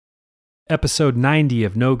episode 90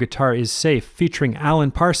 of No Guitar Is Safe, featuring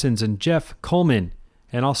Alan Parsons and Jeff Coleman,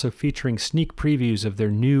 and also featuring sneak previews of their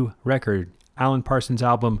new record. Alan Parsons'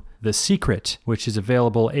 album, The Secret, which is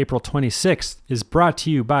available April 26th, is brought to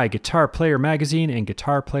you by Guitar Player Magazine and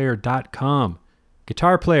GuitarPlayer.com.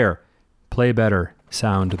 Guitar Player, play better,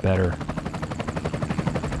 sound better.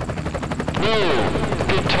 No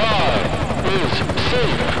guitar is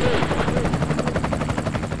safe.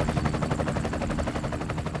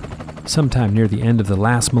 Sometime near the end of the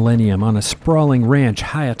last millennium, on a sprawling ranch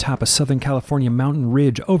high atop a Southern California mountain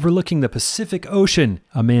ridge overlooking the Pacific Ocean,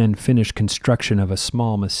 a man finished construction of a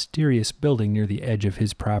small, mysterious building near the edge of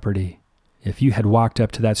his property. If you had walked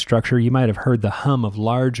up to that structure, you might have heard the hum of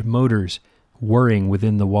large motors whirring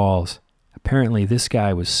within the walls. Apparently, this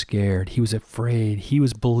guy was scared. He was afraid. He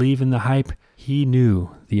was believing the hype. He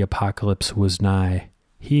knew the apocalypse was nigh.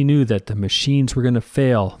 He knew that the machines were going to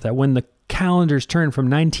fail, that when the calendars turned from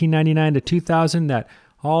 1999 to 2000, that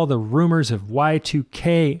all the rumors of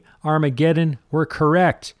Y2K Armageddon were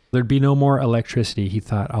correct. There'd be no more electricity. He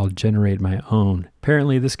thought, I'll generate my own.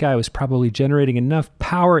 Apparently, this guy was probably generating enough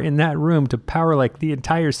power in that room to power like the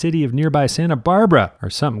entire city of nearby Santa Barbara, or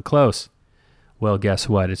something close. Well, guess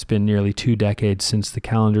what? It's been nearly 2 decades since the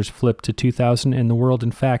calendars flipped to 2000, and the world,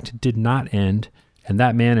 in fact, did not end. And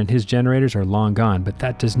that man and his generators are long gone. But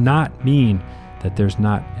that does not mean that there's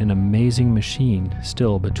not an amazing machine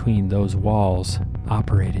still between those walls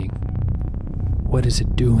operating. What is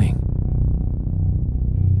it doing?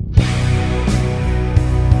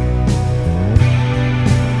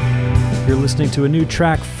 You're listening to a new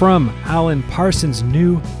track from Alan Parsons'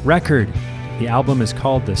 new record. The album is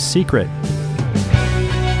called The Secret.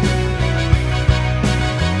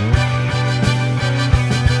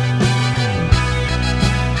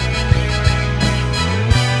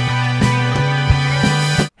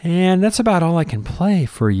 And that's about all I can play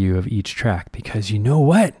for you of each track, because you know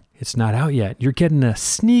what? It's not out yet. You're getting a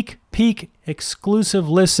sneak peek exclusive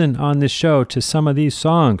listen on this show to some of these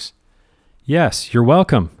songs. Yes, you're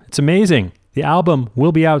welcome. It's amazing. The album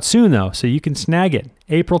will be out soon, though, so you can snag it.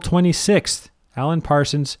 April 26th, Alan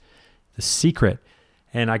Parsons, The Secret.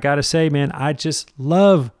 And I gotta say, man, I just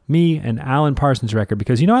love me an Alan Parsons record,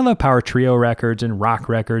 because, I love power trio records and rock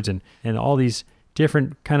records and all these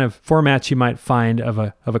different kind of formats you might find of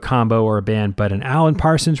a combo or a band, but an Alan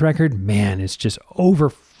Parsons record, man, it's just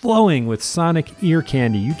overflowing with sonic ear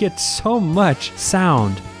candy. You get so much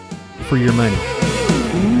sound for your money.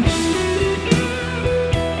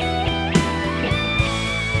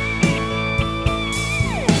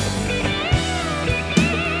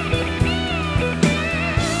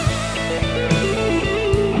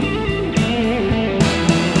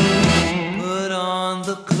 Put on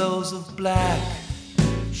the clothes of black.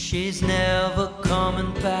 She's never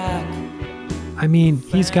coming back. I mean,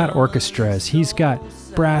 he's got orchestras, he's got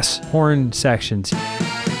brass horn sections,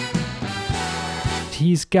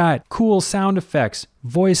 he's got cool sound effects,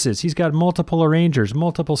 voices, he's got multiple arrangers,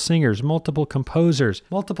 multiple singers, multiple composers,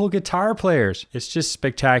 multiple guitar players. It's just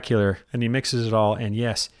spectacular, and he mixes it all, and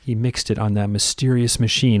yes, he mixed it on that mysterious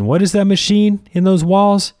machine. What is that machine in those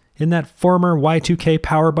walls? In that former Y2K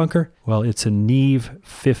power bunker? Well, it's a Neve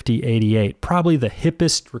 5088, probably the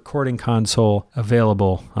hippest recording console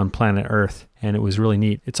available on planet Earth, and it was really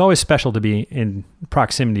neat. It's always special to be in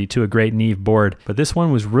proximity to a great Neve board, but this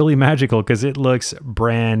one was really magical because it looks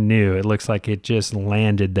brand new. It looks like it just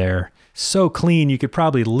landed there. So clean, you could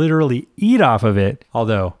probably literally eat off of it,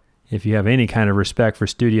 although if you have any kind of respect for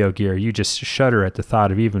studio gear, you just shudder at the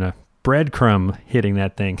thought of even a breadcrumb hitting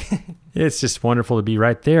that thing. It's just wonderful to be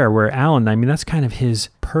right there where Alan, that's kind of his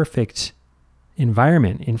perfect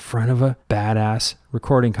environment in front of a badass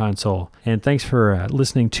recording console. And thanks for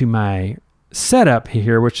listening to my setup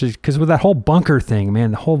here, which is because with that whole bunker thing,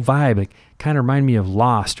 man, the whole vibe, it kind of reminded me of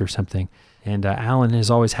Lost or something. And Alan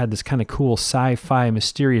has always had this kind of cool sci-fi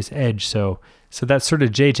mysterious edge. So that sort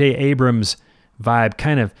of J.J. Abrams vibe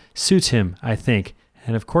kind of suits him, I think.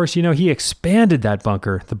 And of course, he expanded that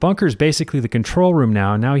bunker. The bunker is basically the control room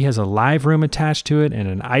now. Now he has a live room attached to it and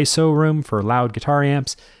an ISO room for loud guitar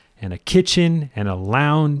amps and a kitchen and a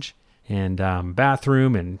lounge and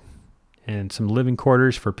bathroom and some living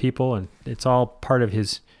quarters for people. And it's all part of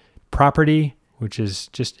his property, which is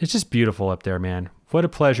it's just beautiful up there, man. What a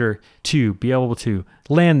pleasure to be able to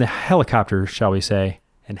land the helicopter, shall we say,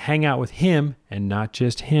 and hang out with him, and not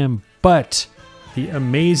just him, but the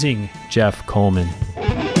amazing Jeff Coleman.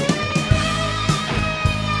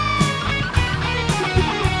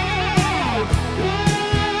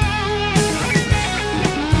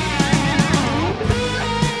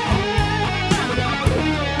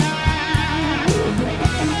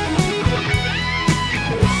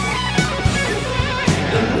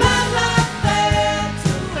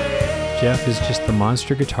 Jeff is just the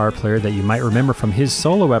monster guitar player that you might remember from his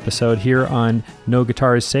solo episode here on No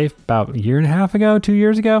Guitar is Safe about a year and a half ago, 2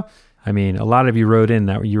 years ago. I mean, a lot of you wrote in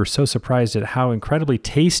that you were so surprised at how incredibly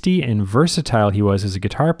tasty and versatile he was as a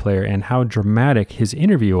guitar player and how dramatic his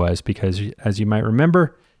interview was, because as you might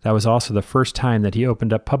remember, that was also the first time that he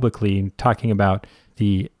opened up publicly talking about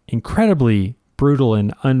the incredibly brutal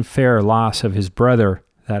and unfair loss of his brother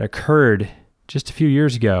that occurred just a few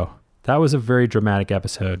years ago. That was a very dramatic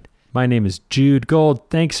episode. My name is Jude Gold.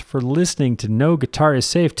 Thanks for listening to No Guitar is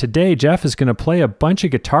Safe. Today, Jeff is going to play a bunch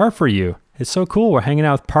of guitar for you. It's so cool. We're hanging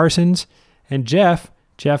out with Parsons and Jeff.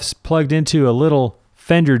 Jeff's plugged into a little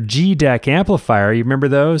Fender G-Deck amplifier. You remember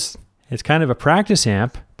those? It's kind of a practice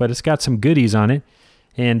amp, but it's got some goodies on it.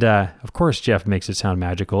 And of course, Jeff makes it sound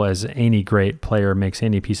magical, as any great player makes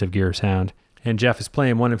any piece of gear sound. And Jeff is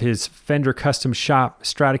playing one of his Fender Custom Shop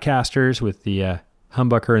Stratocasters with the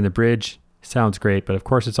humbucker and the bridge. Sounds great, but of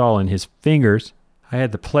course it's all in his fingers. I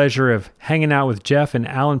had the pleasure of hanging out with Jeff and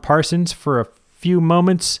Alan Parsons for a few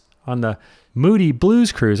moments on the Moody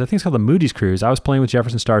Blues Cruise. I think it's called the Moody's Cruise. I was playing with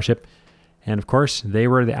Jefferson Starship, and of course they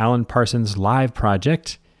were the Alan Parsons Live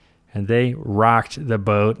project, and they rocked the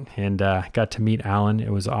boat, and got to meet Alan.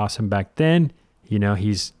 It was awesome back then. You know,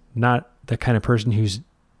 he's not the kind of person who's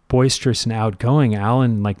boisterous and outgoing.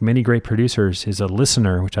 Alan, like many great producers, is a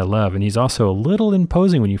listener, which I love. And he's also a little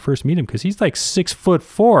imposing when you first meet him because he's like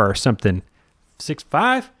 6'4" or something.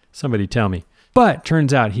 6'5"? Somebody tell me. But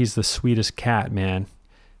turns out he's the sweetest cat, man.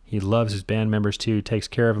 He loves his band members too, takes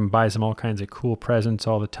care of them, buys them all kinds of cool presents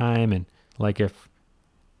all the time. And like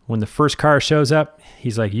when the first car shows up,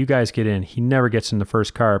 he's like, you guys get in. He never gets in the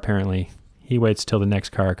first car, apparently. He waits till the next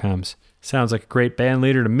car comes. Sounds like a great band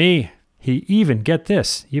leader to me. He even, get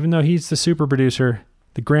this, even though he's the super producer,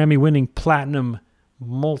 the Grammy-winning platinum,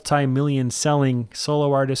 multi-million selling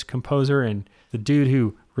solo artist, composer, and the dude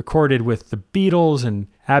who recorded with the Beatles and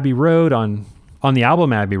Abbey Road on the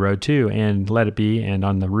album Abbey Road too, and Let It Be, and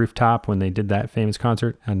on the rooftop when they did that famous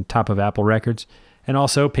concert on top of Apple Records, and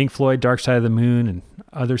also Pink Floyd, Dark Side of the Moon, and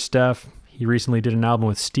other stuff. He recently did an album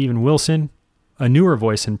with Steven Wilson, a newer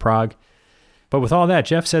voice in prog. But with all that,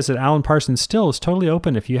 Jeff says that Alan Parsons still is totally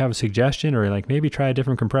open if you have a suggestion, or like maybe try a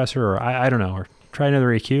different compressor, or I don't know, or try another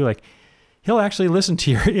EQ. Like, he'll actually listen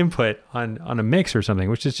to your input on a mix or something,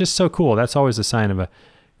 which is just so cool. That's always a sign of a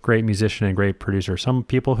great musician and great producer. Some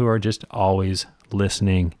people who are just always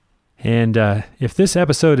listening. And if this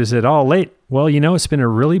episode is at all late, well, you know, it's been a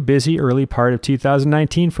really busy early part of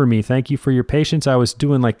 2019 for me. Thank you for your patience. I was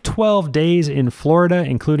doing like 12 days in Florida,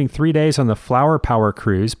 including 3 days on the Flower Power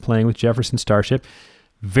Cruise, playing with Jefferson Starship.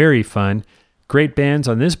 Very fun. Great bands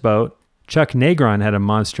on this boat. Chuck Negron had a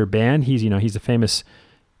monster band. He's a famous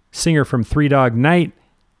singer from Three Dog Night.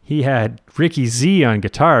 He had Ricky Z on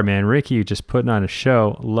guitar, man. Ricky just putting on a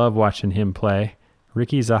show. Love watching him play.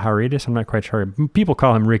 Ricky Zaharidis, I'm not quite sure. People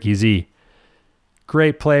call him Ricky Z.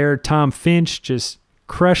 Great player. Tom Finch just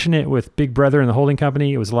crushing it with Big Brother and the Holding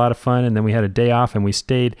Company. It was a lot of fun. And then we had a day off and we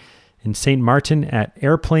stayed in St. Martin at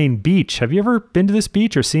Airplane Beach. Have you ever been to this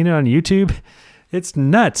beach or seen it on YouTube? It's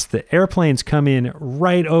nuts. The airplanes come in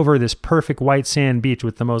right over this perfect white sand beach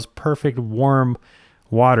with the most perfect warm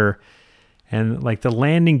water. And like the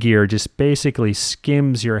landing gear just basically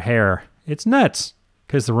skims your hair. It's nuts.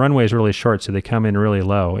 Because the runway is really short, so they come in really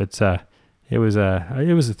low. It was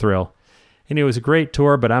a thrill, and it was a great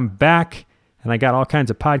tour. But I'm back, and I got all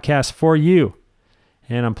kinds of podcasts for you.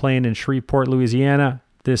 And I'm playing in Shreveport, Louisiana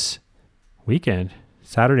this weekend,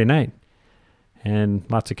 Saturday night, and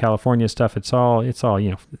lots of California stuff. It's all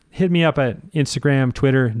hit me up at Instagram,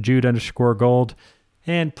 Twitter, Jude_Gold,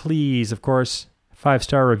 and please, of course,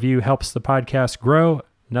 5-star review helps the podcast grow.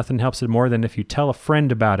 Nothing helps it more than if you tell a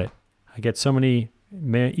friend about it. I get so many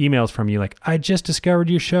emails from you like, I just discovered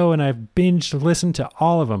your show and I've binged listened to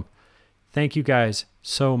all of them. Thank you guys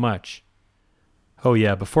so much. Oh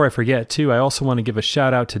yeah, before I forget too, I also want to give a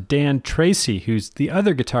shout out to Dan Tracy, who's the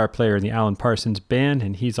other guitar player in the Alan Parsons band,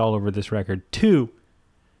 and he's all over this record too.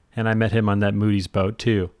 And I met him on that Moody's boat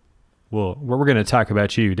too. Well, we're going to talk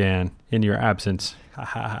about you, Dan, in your absence. Ha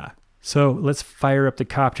ha ha. So let's fire up the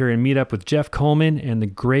copter and meet up with Jeff Coleman and the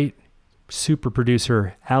great super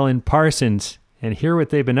producer Alan Parsons, and hear what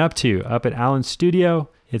they've been up to up at Alan's studio.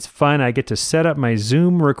 It's fun. I get to set up my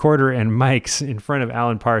Zoom recorder and mics in front of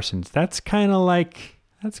Alan Parsons. That's kind of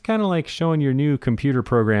like showing your new computer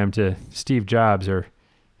program to Steve Jobs, or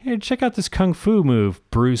hey, check out this kung fu move,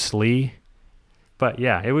 Bruce Lee. But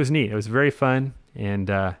yeah, it was neat. It was very fun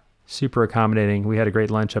and super accommodating. We had a great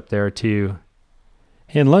lunch up there too.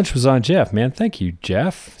 And lunch was on Jeff, man. Thank you,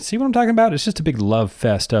 Jeff. See what I'm talking about? It's just a big love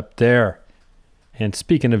fest up there. And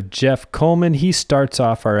speaking of Jeff Coleman, he starts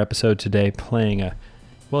off our episode today playing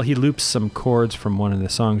he loops some chords from one of the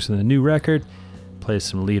songs in the new record, plays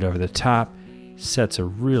some lead over the top, sets a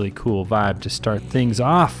really cool vibe to start things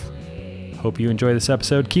off. Hope you enjoy this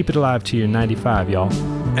episode. Keep it alive to your 95, y'all.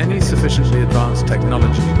 Any sufficiently advanced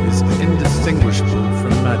technology is indistinguishable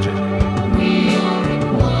from magic.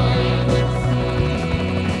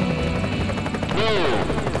 No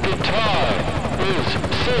guitar is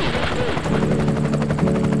safe.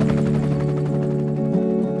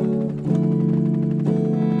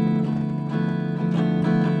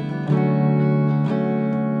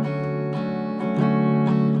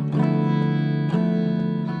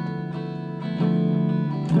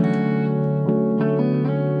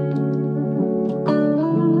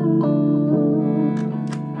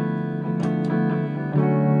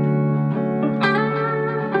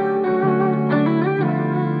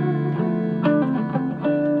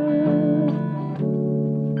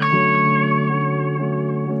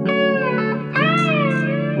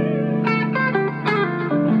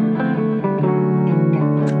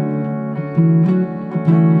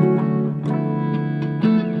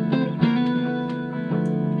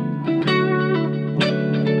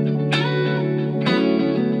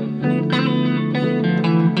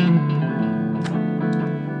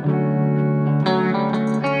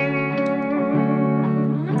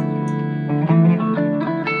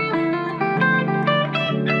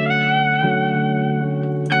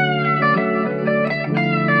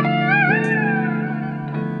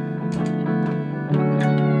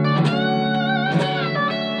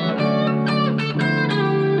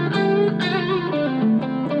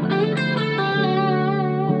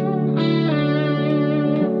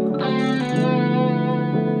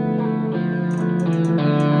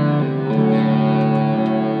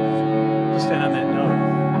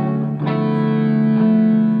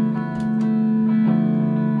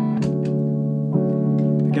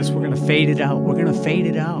 Fade it out. We're gonna fade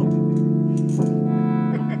it out.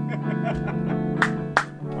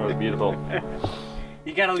 That was beautiful.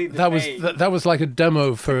 You gotta leave the That fade. was that was like a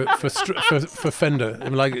demo for Fender. I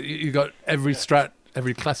mean, like you got every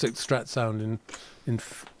classic Strat sound in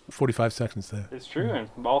 45 seconds there. It's true, and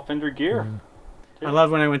all Fender gear. I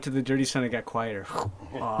love when I went to the Dirty Sun, it got quieter. Oh,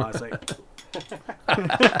 I was like,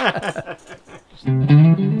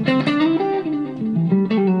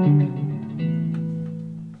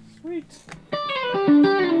 Sweet.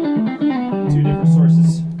 Two different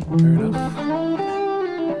sources. Fair enough.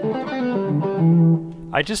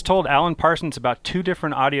 I just told Alan Parsons about two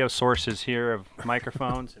different audio sources here of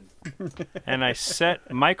microphones, and I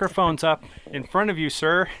set microphones up in front of you,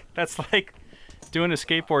 sir. That's like doing a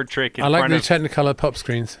skateboard trick in I like front the of... Technicolor pop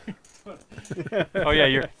screens. Oh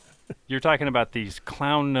yeah, you're talking about these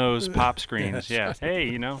clown nose pop screens. Yeah.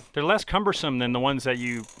 Hey, they're less cumbersome than the ones that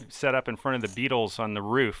you set up in front of the Beatles on the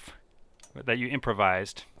roof that you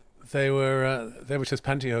improvised. They were just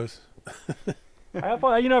pantyhose. I've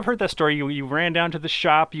heard that story. You ran down to the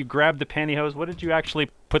shop, you grabbed the pantyhose. What did you actually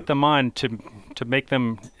put them on to make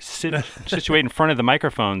them situate in front of the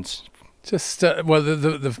microphones? Just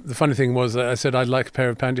the funny thing was I said I'd like a pair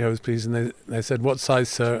of pantyhose, please, and they said, "What size,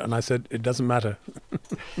 sir?" And I said, "It doesn't matter."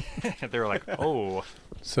 They were like, "Oh."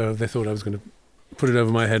 So they thought I was going to put it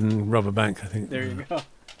over my head and rob a bank, I think. there you go.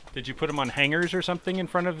 Did you put them on hangers or something in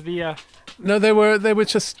front of the? No, they were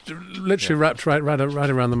just literally wrapped right around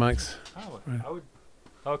the mics. Oh, I would.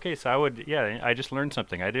 Okay, so I would. Yeah, I just learned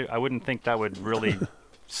something. I wouldn't think that would really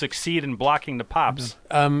succeed in blocking the pops.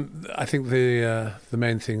 I think the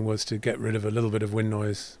main thing was to get rid of a little bit of wind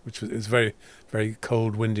noise, which was very, very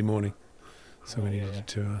cold, windy morning. So we needed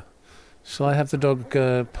to. Shall I have the dog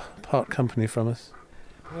part company from us?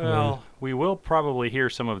 Well, we will probably hear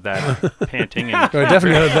some of that panting. And I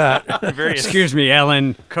definitely heard that. various. Excuse me,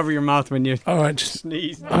 Ellen. Cover your mouth when you All right,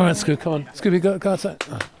 sneeze. all right, Scooby, come on. Scooby, go outside.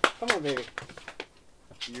 Oh. Come on, baby.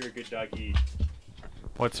 You're a good doggy.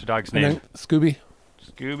 What's the dog's And name? then Scooby,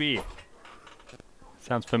 Scooby.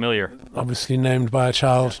 Sounds familiar. obviously named by a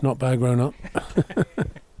child, not by a grown-up.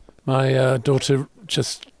 My daughter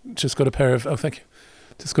just got a pair of, thank you,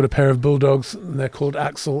 just got a pair of bulldogs, and they're called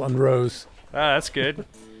Axel and Rose. Ah, that's good.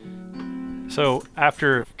 So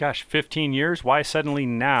after, 15 years, why suddenly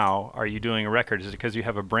now are you doing a record? Is it because you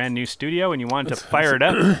have a brand new studio and you wanted to fire it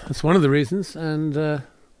up? That's one of the reasons, and the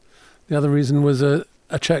other reason was a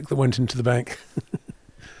check that went into the bank.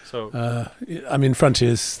 So I mean,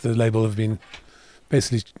 Frontiers, the label, have been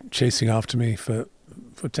basically chasing after me for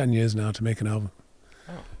 10 years now to make an album.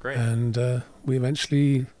 oh, great. And we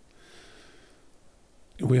eventually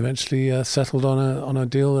settled on a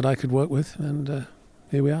deal that I could work with, and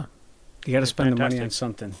here we are. You got to spend the money on Fantastic.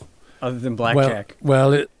 something. other than blackjack?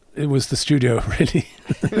 Well, it was the studio, really.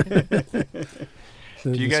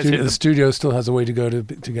 The studio still has a way to go to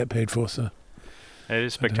get paid for, so. It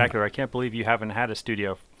is spectacular. I can't believe you haven't had a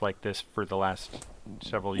studio like this for the last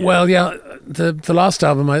several years. Well, yeah, the last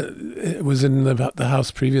album it was in the house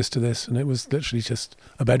previous to this, and it was literally just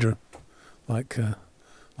a bedroom, like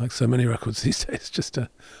so many records these days, just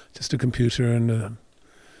a computer and a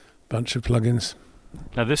bunch of plugins.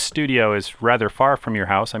 Now this studio is rather far from your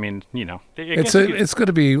house. I mean, it's got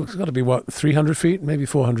to be what, 300 feet, maybe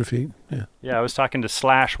 400 feet. Yeah. Yeah, I was talking to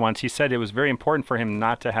Slash once. He said it was very important for him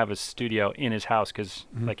not to have a studio in his house because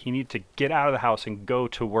he needed to get out of the house and go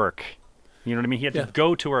to work. You know what I mean? He had to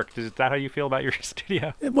go to work. Is that how you feel about your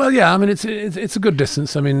studio? Well, yeah. I mean, it's a good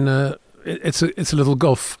distance. I mean, it's a little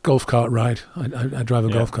golf cart ride. I drive a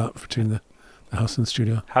golf cart between the house and the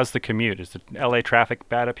studio. How's the commute? Is the LA traffic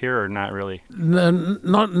bad up here or not really?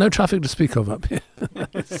 No traffic to speak of up here.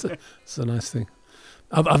 It's a nice thing.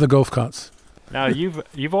 Other golf carts. Now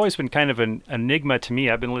you've always been kind of an enigma to me.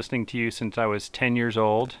 I've been listening to you since I was 10 years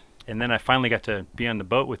old, and then I finally got to be on the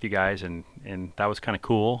boat with you guys, and that was kind of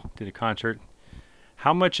cool. Did a concert.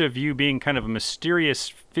 How much of you being kind of a mysterious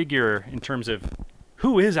figure in terms of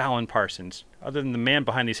who is Alan Parsons, other than the man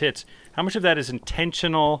behind these hits, how much of that is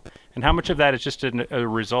intentional, and how much of that is just a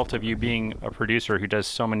result of you being a producer who does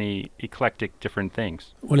so many eclectic different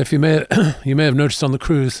things? Well, if you may have noticed on the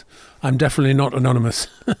cruise, I'm definitely not anonymous.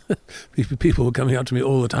 People were coming up to me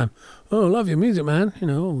all the time. Oh, love your music, man. You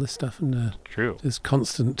know, all this stuff, and true. There's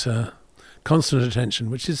constant attention,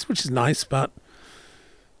 which is nice, but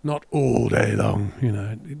not all day long. You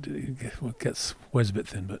know, it wears a bit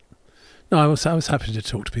thin, but. No, I was happy to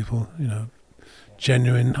talk to people,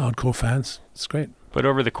 genuine hardcore fans. It's great. But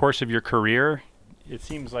over the course of your career, it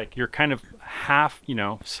seems like you're kind of half,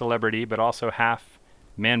 celebrity, but also half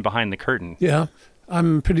man behind the curtain. Yeah,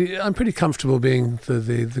 I'm pretty comfortable being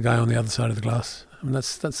the guy on the other side of the glass. I mean,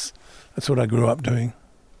 that's what I grew up doing.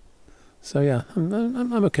 So yeah,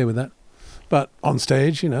 I'm okay with that. But on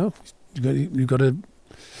stage, you've got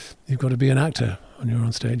to be an actor when you're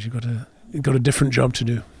on stage. You've got a different job to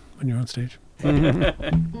do when you're on stage.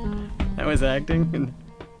 That was acting.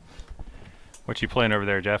 What you playing over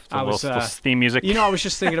there, Jeff? The little theme music? I was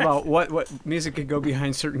just thinking about what music could go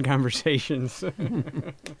behind certain conversations.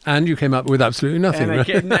 And you came up with absolutely nothing, right?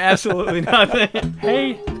 Absolutely nothing.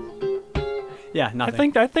 Hey. Yeah,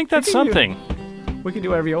 nothing. I think that's something. We can do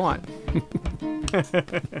whatever you want.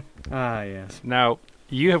 Yes. Now,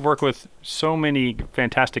 you have worked with so many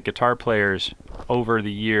fantastic guitar players over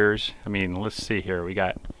the years. I mean, let's see here. We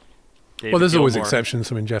got David there's Gilmour. Always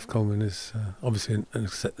exceptions. I mean, Jeff Coleman is obviously an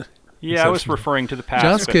exception. Yeah, I was referring to the past.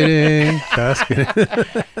 Just kidding. Just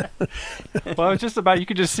kidding. Well, it's just about, you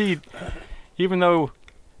could just see, even though,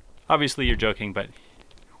 obviously you're joking, but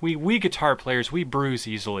we guitar players, we bruise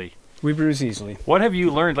easily. We bruise easily. What have you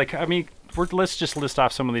learned? Let's just list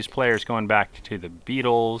off some of these players going back to the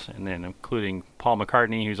Beatles, and then including Paul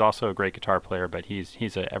McCartney, who's also a great guitar player, but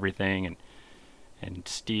he's a everything, and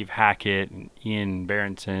Steve Hackett, and Ian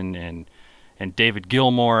Berenson, and David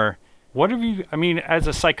Gilmour. What have you, as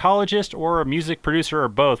a psychologist or a music producer or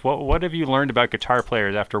both, what have you learned about guitar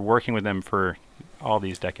players after working with them for all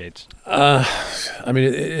these decades?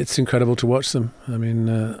 It's incredible to watch them.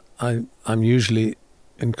 I'm usually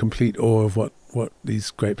in complete awe of what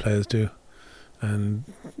these great players do, and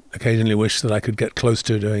occasionally wish that I could get close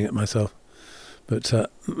to doing it myself. But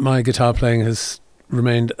my guitar playing has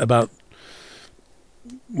remained about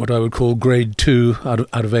what I would call grade 2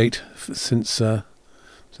 out of 8 since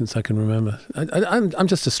I can remember. I'm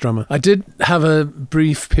just a strummer. I did have a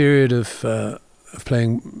brief period of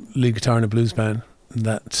playing lead guitar in a blues band.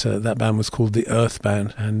 That band was called the Earth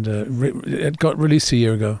Band, and it got released a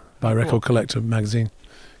year ago by Record Collector magazine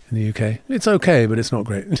in the UK. It's okay, but it's not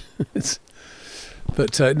great.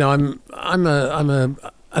 No, I'm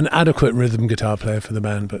an adequate rhythm guitar player for the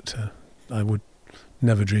band, but I would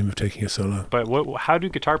never dream of taking a solo. But how do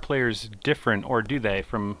guitar players different, or do they,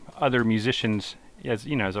 from other musicians? As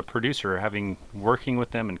a producer, working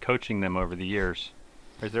with them and coaching them over the years,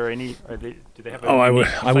 is there any? Do they have? I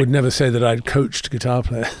would never say that I'd coached guitar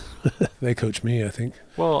player. They coached me, I think.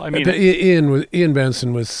 Well, but Ian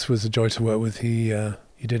Berenson was a joy to work with. He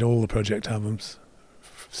did all the project albums,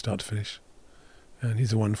 from start to finish, and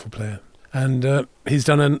he's a wonderful player. And he's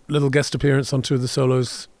done a little guest appearance on 2 of the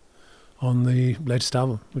solos on the latest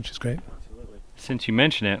album, which is great. Since you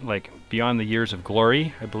mention it, Beyond the Years of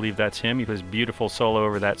Glory, I believe that's him. He plays beautiful solo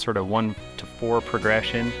over that sort of 1-4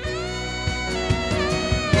 progression.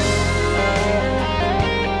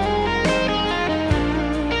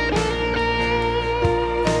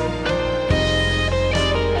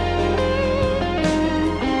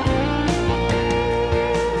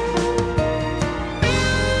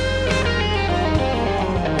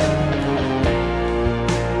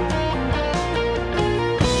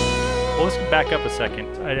 back up a second.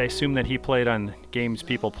 I assume that he played on games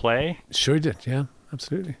people play. Sure he did, yeah,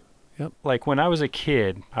 absolutely. Yep. Like when I was a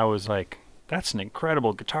kid, I was like, that's an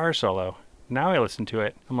incredible guitar solo. Now I listen to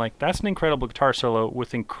it, I'm like, that's an incredible guitar solo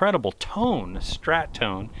with incredible tone, strat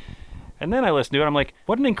tone. And then I listen to it, I'm like,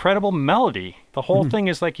 what an incredible melody. The whole thing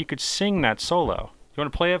is like you could sing that solo. You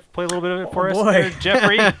want to play a little bit of it for us, there,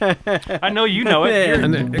 Jeffrey? I know you know it. You're-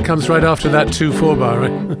 And it comes right after that 2/4 bar,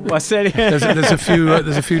 right? What's that? there's a few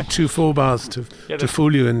 2/4 bars to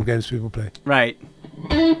fool you in games people play. Right.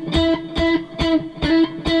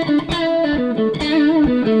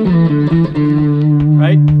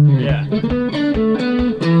 Right? Yeah.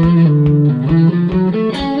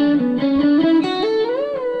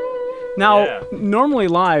 Now, Yeah. normally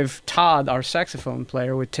live, Todd, our saxophone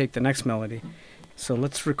player, would take the next melody. So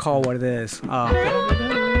let's recall what it is.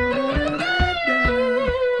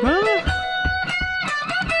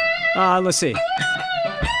 Let's see.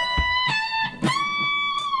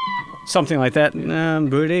 Something like that.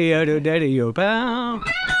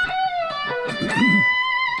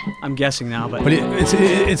 I'm guessing now, but But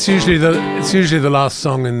it's usually the last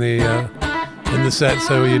song in the set,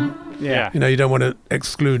 so Yeah. you don't want to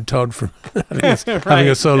exclude Todd from having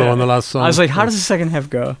a solo on the last song. I was like, how does the second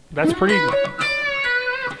half go? That's pretty.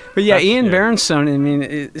 But yeah, That's- Ian yeah. Berenson, I mean,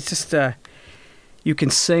 it's just, you can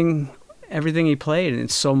sing everything he played, and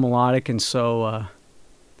it's so melodic and so,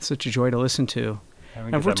 such a joy to listen to.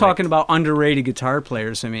 And if we're talking about underrated guitar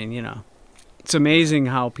players, I mean, it's amazing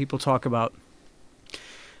how people talk about,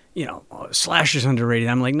 Slasher's underrated.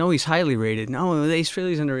 I'm like, no, he's highly rated. No, Ace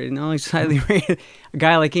Frehley's underrated. No, he's highly rated. A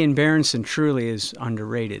guy like Ian Berenson truly is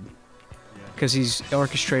underrated because he's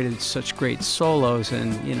orchestrated such great solos,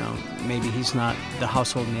 and, maybe he's not the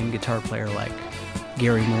household name guitar player like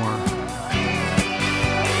Gary Moore.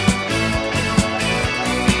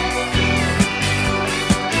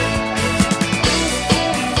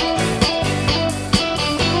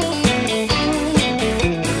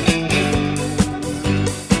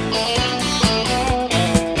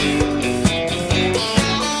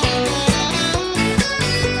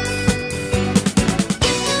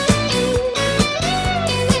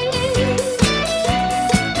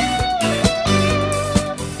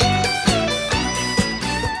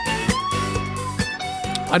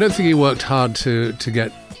 I don't think he worked hard to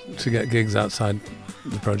get gigs outside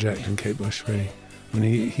the project and Kate Bush, really. I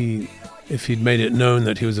mean, he if he'd made it known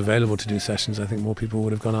that he was available to do sessions, I think more people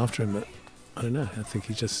would have gone after him. But I don't know. I think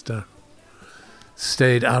he just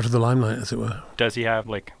stayed out of the limelight, as it were. Does he have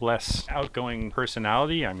like less outgoing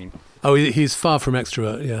personality? I mean, Oh, he's far from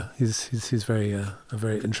extrovert. Yeah, he's very a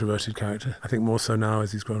very introverted character. I think more so now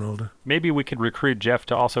as he's grown older. maybe we could recruit Jeff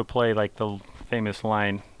to also play like the famous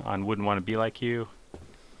line on "Wouldn't Want to Be Like You."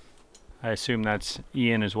 I assume that's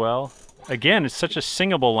Ian as well. Again, it's such a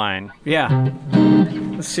singable line. Yeah.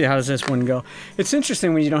 Let's see, how does this one go? It's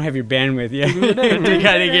interesting when you don't have your band with you. You kind of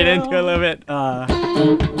get into it a little bit.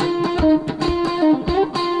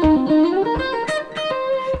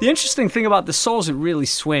 The interesting thing about the solos, it really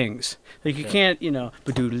swings. Like you can't,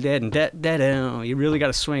 ba-doodle-da-da-da-da. You really got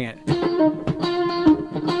to swing it.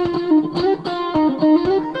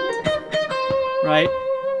 Right?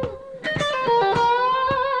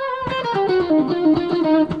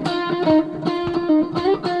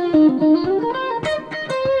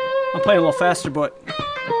 I'm playing a little faster, but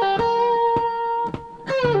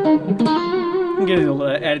I'm getting a little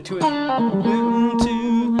added to it.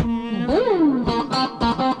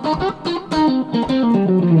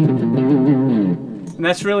 And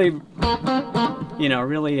that's really,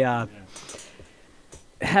 really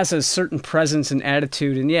has a certain presence and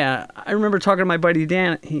attitude. And yeah, I remember talking to my buddy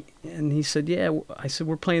Dan, he said, yeah, I said,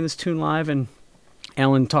 we're playing this tune live, and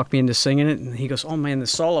Alan talked me into singing it, and he goes, oh man, the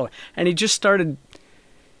solo. And he just started,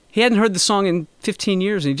 he hadn't heard the song in 15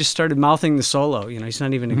 years, and he just started mouthing the solo. He's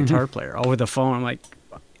not even a guitar player, over the phone. I'm like,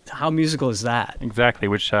 how musical is that? Exactly,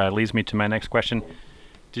 which leads me to my next question.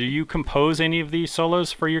 Do you compose any of these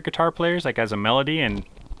solos for your guitar players, like as a melody, and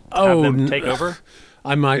have them take over?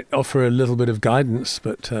 I might offer a little bit of guidance,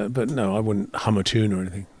 but no, I wouldn't hum a tune or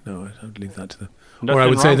anything. No, I'd leave that to them. Or I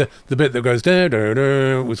would say that the bit that goes da da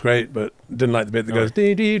da was great, but didn't like the bit that goes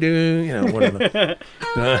dee dee doo, whatever.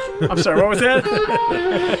 I'm sorry, what was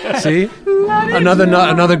that? See,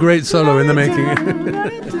 another great solo in the making.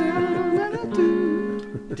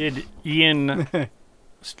 Did Ian,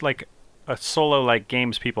 like a solo like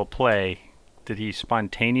games people play, did he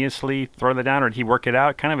spontaneously throw that down, or did he work it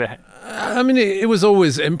out? Kind of I mean, it was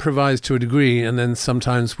always improvised to a degree, and then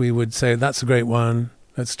sometimes we would say, that's a great one,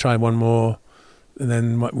 let's try one more, and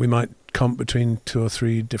then we might comp between 2 or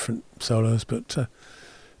 3 different solos, but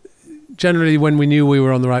generally, when we knew we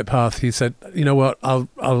were on the right path, he said, "You know what?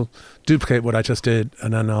 I'll duplicate what I just did,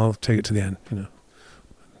 and then I'll take it to the end." You know,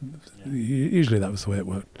 usually that was the way it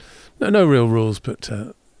worked. No real rules, but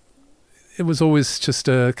it was always just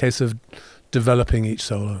a case of developing each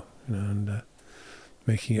solo, you know, and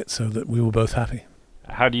making it so that we were both happy.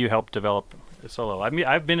 How do you help develop a solo? I mean,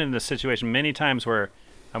 I've been in this situation many times where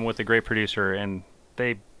I'm with a great producer and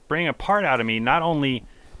they bring a part out of me, not only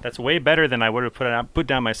that's way better than I would have put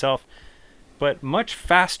down myself, but much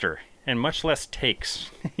faster and much less takes.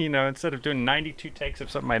 You know, instead of doing 92 takes of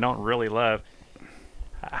something I don't really love.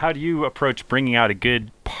 How do you approach bringing out a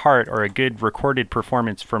good part or a good recorded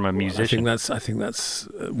performance from a musician? I think that's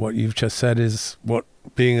what you've just said is what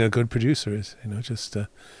being a good producer is. You know, just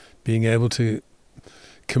being able to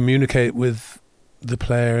communicate with the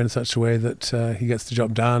player in such a way that he gets the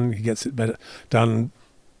job done, he gets it done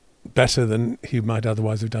better than he might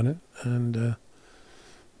otherwise have done it, and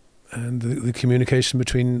the communication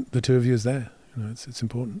between the two of you is there. You know, it's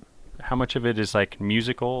important. How much of it is like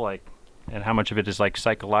musical, and how much of it is like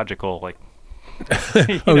psychological, like?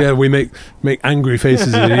 Yeah, we make angry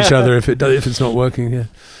faces at each other if it's not working. Yeah,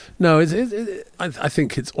 no, I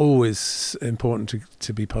think it's always important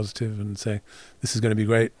to be positive and say this is going to be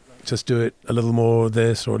great. Just do it a little more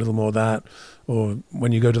this or a little more that, or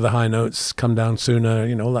when you go to the high notes, come down sooner.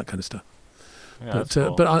 You know, all that kind of stuff. Yeah,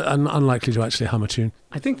 But I'm unlikely to actually hum a tune.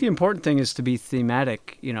 I think the important thing is to be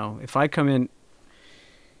thematic. You know, if I come in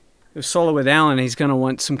a solo with Alan, he's going to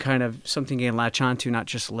want something he can latch onto, not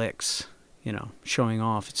just licks, you know, showing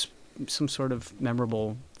off. It's some sort of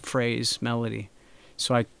memorable phrase, melody.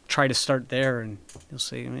 So I try to start there, and you'll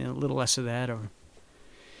say, a little less of that, or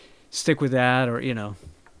stick with that, or, you know.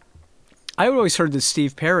 I always heard that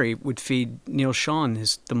Steve Perry would feed Neil Sean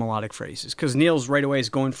the melodic phrases, because Neil's right away is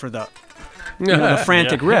going for the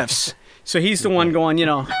frantic riffs. So he's the one going, you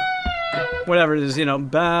know, whatever it is, you know,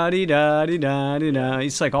 ba-dee-da-dee-da-dee-da.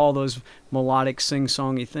 It's like all those melodic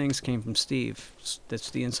sing-songy things came from Steve. That's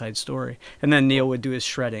the inside story. And then Neil would do his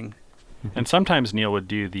shredding. And sometimes Neil would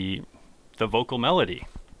do the vocal melody,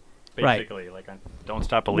 basically, like on Don't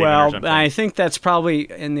Stop Believing or something. Well, I think that's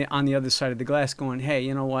probably on the other side of the glass going, hey,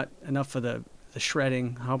 you know what, enough of the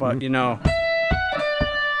shredding. How about, you know,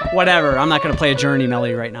 whatever. I'm not going to play a Journey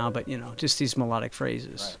melody right now, but, you know, just these melodic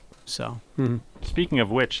phrases. Right. So. Mm-hmm. Speaking of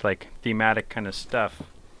which, like thematic kind of stuff,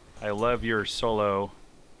 I love your solo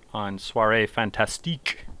on Soirée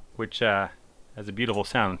Fantastique, which has a beautiful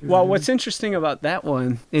sound. Well, what's interesting about that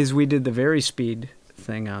one is we did the Varispeed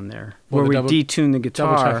thing on there, where we detuned the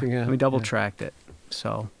guitar and we double-tracked it.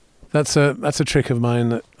 So that's a trick of mine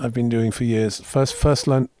that I've been doing for years. First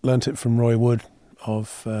learnt it from Roy Wood,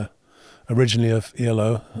 originally of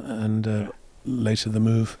ELO, and later The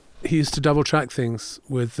Move. He used to double-track things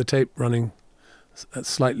with the tape running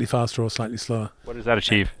slightly faster or slightly slower. What does that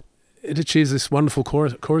achieve? It achieves this wonderful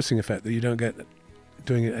chorusing effect that you don't get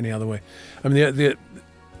doing it any other way. I mean,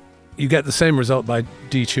 you get the same result by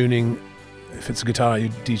detuning. If it's a guitar, you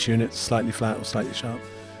detune it slightly flat or slightly sharp.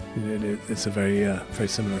 It's a very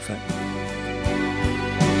similar effect.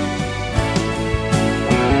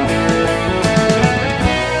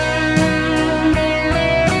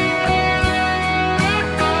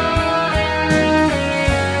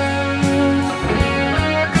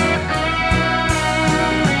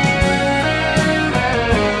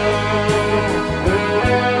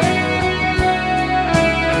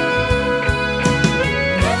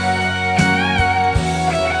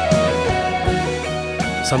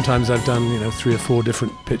 Sometimes I've done 3 or 4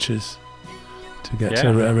 different pitches to get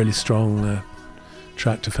a really strong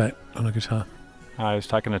tracked effect on a guitar. I was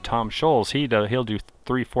talking to Tom Scholes. He'll do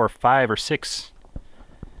 3, 4, 5, or 6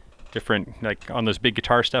 different, like on those big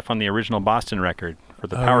guitar stuff on the original Boston record for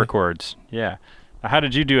the power chords. Yeah. How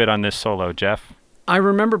did you do it on this solo, Jeff? I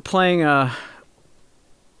remember playing a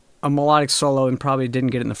melodic solo and probably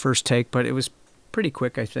didn't get it in the first take, but it was pretty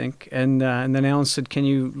quick, I think. And then Alan said, "Can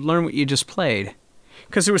you learn what you just played?"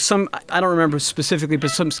 Because there was some, I don't remember specifically, but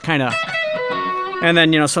some kind of, and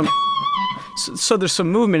then, so there's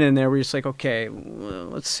some movement in there where you're just like, okay, well,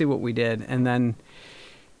 let's see what we did. And then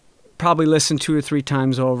probably listen 2 or 3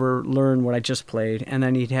 times over, learn what I just played. And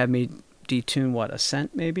then he'd have me detune, a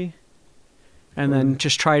cent maybe? And then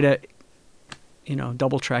just try to,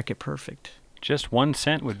 double track it perfect. Just 1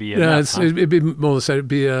 cent would be enough. Yeah, it'd be more the same. It'd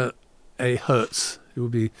be a hertz. It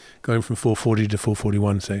would be going from 440 to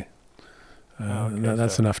 441, say.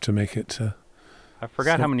 That's enough to make it. I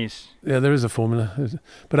forgot how many. Yeah, there is a formula,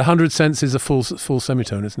 but 100 cents is a full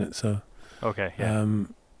semitone, isn't it? So. Okay.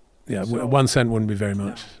 Yeah. 1 cent wouldn't be very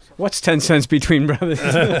much. What's 10 cents between brothers?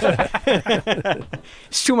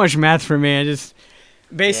 It's too much math for me.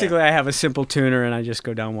 Basically, I have a simple tuner and I just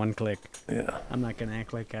go down one click. Yeah. I'm not going to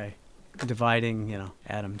act like I'm dividing,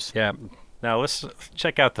 atoms. Yeah. Now let's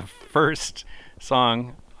check out the first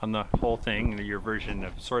song on the whole thing, your version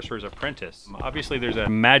of Sorcerer's Apprentice. Obviously, there's a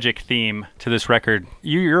magic theme to this record.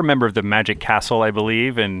 You're a member of the Magic Castle, I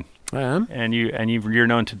believe, and I am. and you're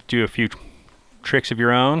known to do a few tricks of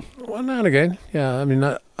your own. Well, now and again. Yeah. I mean,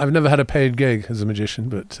 I've never had a paid gig as a magician,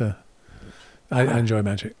 but I enjoy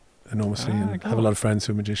magic enormously and have a lot of friends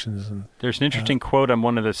who are magicians. And There's an interesting quote on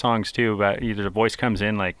one of the songs too about either the voice comes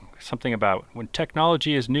in like something about when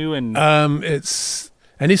technology is new and it's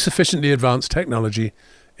any sufficiently advanced technology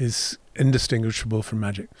is indistinguishable from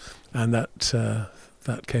magic, and that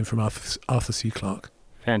came from Arthur C. Clarke.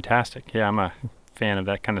 fantastic. Yeah, I'm a fan of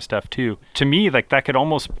that kind of stuff too. To me, like that could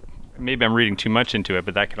almost, maybe I'm reading too much into it,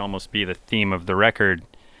 but that could almost be the theme of the record.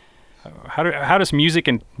 How does music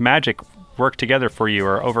and magic work together for you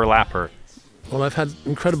or overlap? Or Well, I've had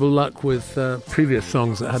incredible luck with previous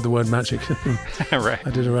songs that had the word magic in them. right. I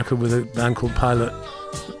did a record with a band called Pilot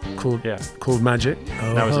called Magic.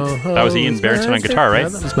 That was Ian Berenson on guitar,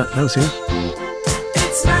 right? Yeah, that was Ian.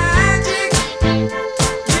 It's magic,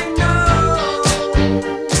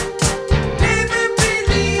 never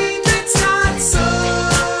believe it's not so.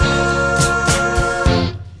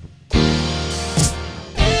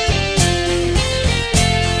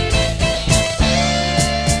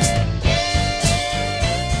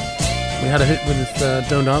 We had a hit with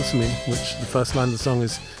Don't Answer Me, which the first line of the song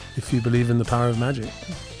is, "If you believe in the power of magic."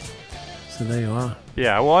 So there you are.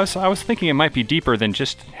 Yeah, well, I was thinking it might be deeper than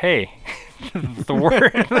just, hey, the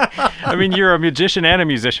word. I mean, you're a magician and a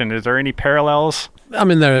musician. Is there any parallels? I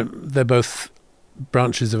mean, they're both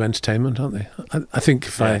branches of entertainment, aren't they? I think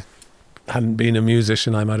if I hadn't been a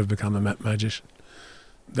musician, I might have become a magician.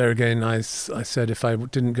 There again, I said if I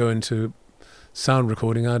didn't go into sound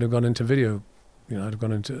recording, I'd have gone into video. I'd have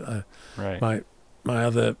gone into Right. my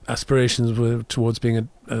other aspirations were towards being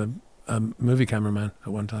a movie cameraman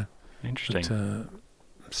at one time. Interesting.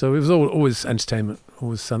 But, so it was always entertainment,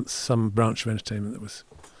 always some branch of entertainment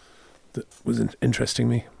that was interesting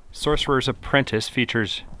me. Sorcerer's Apprentice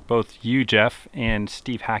features both you, Jeff, and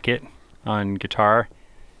Steve Hackett on guitar.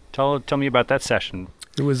 Tell me about that session.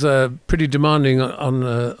 It was pretty demanding on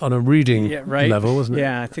a reading level, wasn't it?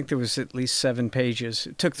 Yeah, I think there was at least 7 pages.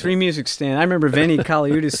 It took 3 music stands. I remember Vinny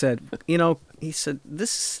Colaiuta said, he said,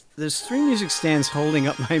 there's 3 music stands holding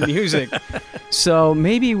up my music. So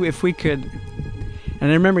maybe if we could,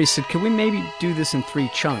 and I remember he said, could we maybe do this in 3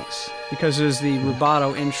 chunks? Because there's the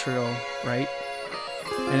rubato intro, right?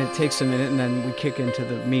 And it takes a minute, and then we kick into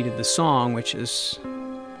the meat of the song, which is,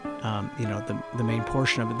 the main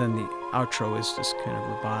portion of it. Then the outro is just kind of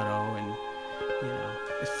rubato and,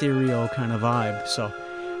 ethereal kind of vibe. So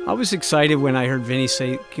I was excited when I heard Vinny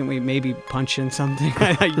say, can we maybe punch in something?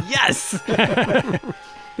 I'm like, yes!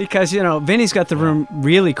 Because, Vinny's got the room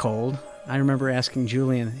really cold. I remember asking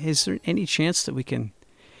Julian, is there any chance that we can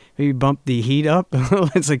maybe bump the heat up?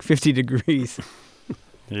 It's like 50 degrees.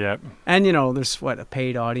 Yep. And, there's, a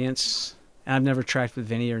paid audience. I've never tracked with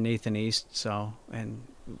Vinny or Nathan East, and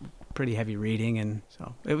pretty heavy reading, and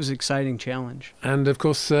so it was an exciting challenge. And of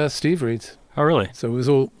course, Steve reads. Oh, really? So it was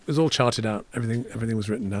all charted out. Everything was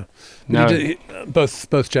written down. No.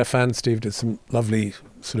 Both Jeff and Steve did some lovely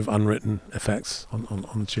sort of unwritten effects on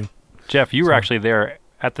the tune. Jeff, you were actually there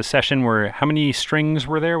at the session where, how many strings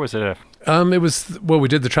were there? Was it a... It was, we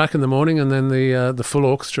did the track in the morning and then the full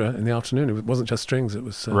orchestra in the afternoon. It wasn't just strings, it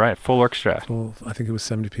was... right, full orchestra. I think it was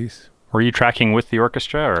 70-piece. Were you tracking with the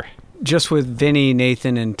orchestra, or...? Just with Vinny,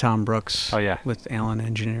 Nathan, and Tom Brooks. Oh, yeah. With Allen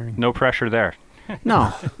Engineering. No pressure there.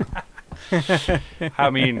 No. I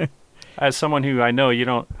mean, as someone who I know you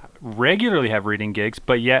don't regularly have reading gigs,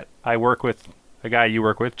 but yet I work with a guy you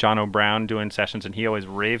work with, John O'Brown, doing sessions, and he always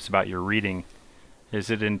raves about your reading. Is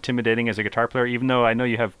it intimidating as a guitar player? Even though I know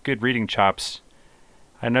you have good reading chops,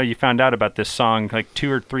 I know you found out about this song like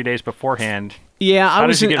 2 or 3 days beforehand. Yeah, I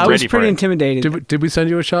was pretty intimidated. Did we send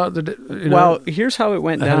you a shot? Well, here's how it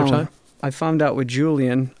went ahead down. of time? I found out with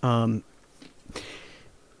Julian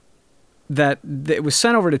that it was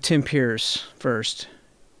sent over to Tim Pierce first,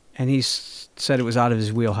 and he said it was out of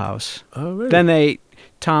his wheelhouse. Oh, really? Then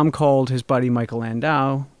Tom called his buddy Michael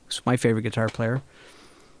Landau, who's my favorite guitar player,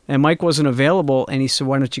 and Mike wasn't available, and he said,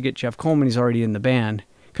 why don't you get Jeff Coleman? He's already in the band.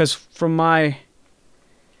 Because from my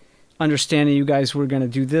understanding, you guys were going to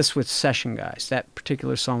do this with session guys. That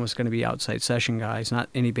particular song was going to be outside session guys, not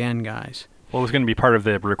any band guys. Well, it was going to be part of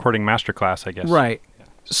the recording masterclass, I guess. Right.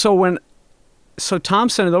 Yeah. So Tom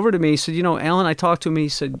sent it over to me. He said, Alan, I talked to him. He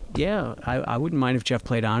said, yeah, I wouldn't mind if Jeff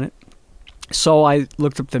played on it. So I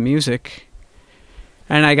looked up the music,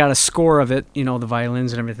 And I got a score of it, the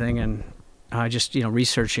violins and everything, and just,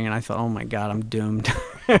 researching, and I thought, oh my God, I'm doomed.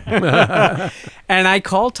 And I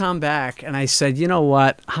called Tom back, and I said, you know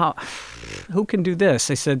what, who can do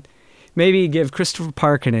this? I said, maybe give Christopher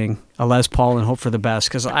Parkening a Les Paul and hope for the best,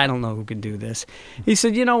 because I don't know who can do this. He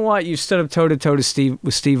said, you know what, you stood up toe-to-toe with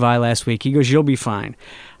Steve Vai last week. He goes, you'll be fine.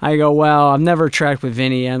 I go, well, I've never tracked with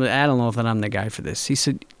Vinny, and I don't know if I'm the guy for this. I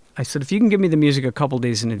said, if you can give me the music a couple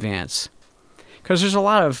days in advance, because there's a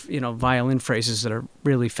lot of, violin phrases that are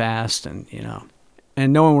really fast and,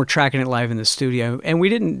 and knowing we're tracking it live in the studio. And we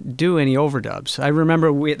didn't do any overdubs. I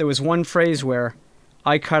remember there was one phrase where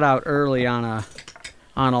I cut out early on a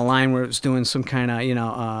line where it was doing some kind of,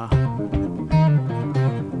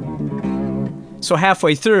 so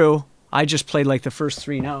halfway through, I just played like the first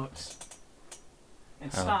 3 notes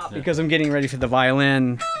and stopped because I'm getting ready for the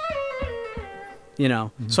violin,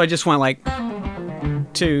 So I just went like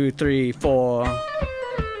 2, 3, 4,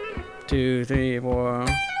 2, 3, 4,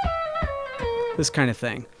 this kind of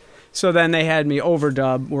thing. So then they had me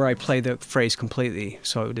overdub where I played the phrase completely.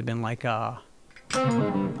 So it would have been like,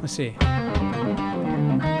 let's see,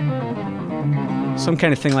 some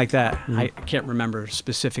kind of thing like that. I can't remember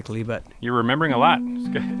specifically, but You're remembering a lot. It's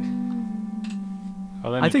good.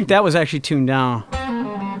 Well, then I think that was actually tuned down.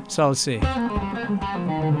 So let's see.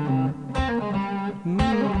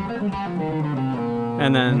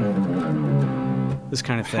 And then this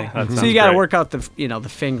kind of thing. That So sounds you got to great. work out the the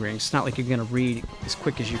fingering. It's not like you're gonna read as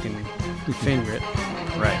quick as you can finger it.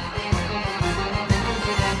 Right.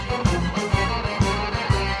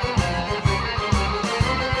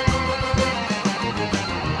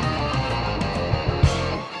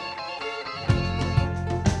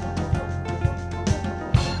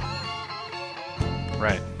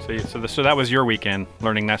 Right. So that was your weekend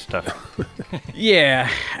learning that stuff. Yeah,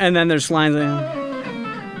 and then there's lines,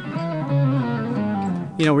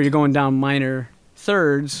 where you're going down minor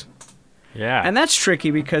thirds, Yeah. and that's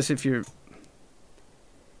tricky because if you're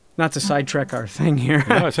not to sidetrack our thing here,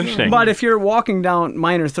 No, it's interesting. but if you're walking down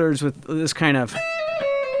minor thirds with this kind of,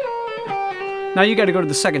 now you got to go to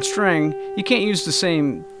the second string. You can't use the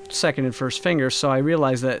same second and first finger. So I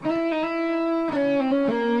realized that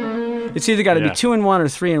it's either got to be 2 and 1 or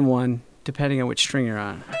 3 and 1, depending on which string you're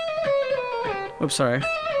on. Oops, sorry.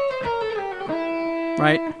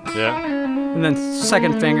 Right? Yeah. And then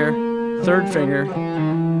second finger, third finger,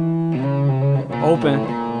 open.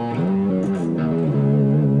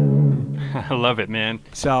 I love it, man.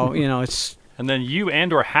 So, it's... And then you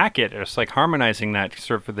and/or Hackett are just like harmonizing that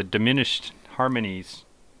sort of for the diminished harmonies.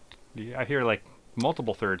 I hear like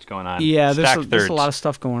multiple thirds going on. Yeah, there's stacked a thirds. lot of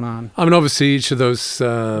stuff going on. I mean, obviously, each of those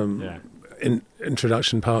Yeah.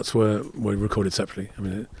 introduction parts were recorded separately. I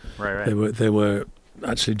mean, Right. they were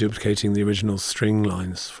actually duplicating the original string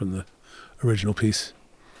lines from the original piece,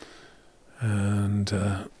 and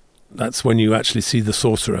that's when you actually see the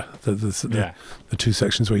sorcerer. The 2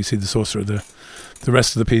 sections where you see the sorcerer. The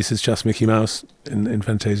rest of the piece is just Mickey Mouse in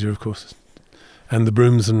Fantasia, of course, and the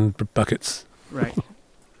brooms and buckets. Right.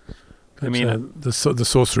 But, I mean, the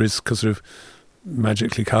sorcerer is sort of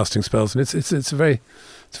magically casting spells, and it's a very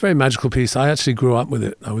magical piece. I actually grew up with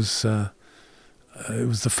it. I was it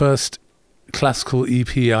was the first classical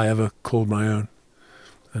EP I ever called my own,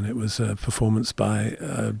 and it was a performance by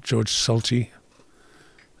George Solti,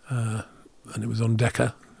 and it was on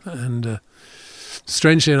Decca. And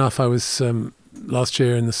strangely enough, I was last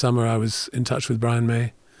year in the summer I was in touch with Brian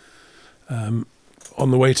May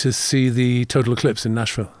on the way to see the Total Eclipse in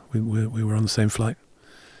Nashville. We were on the same flight,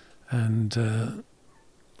 and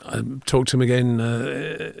I talked to him again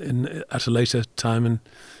at a later time, and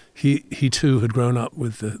he too had grown up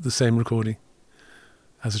with the same recording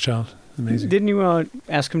as a child. Amazing. Didn't you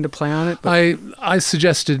ask him to play on it? I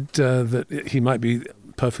suggested that he might be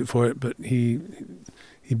perfect for it, but he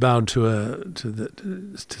bowed to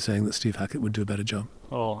saying that Steve Hackett would do a better job.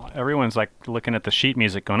 Well, everyone's like looking at the sheet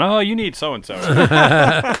music going, oh, you need so-and-so.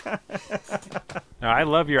 Now, I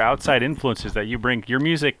love your outside influences that you bring. Your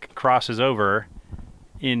music crosses over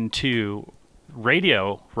into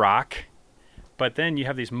radio rock, but then you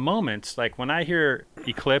have these moments, like when I hear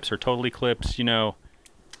Eclipse or Total Eclipse, it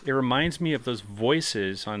reminds me of those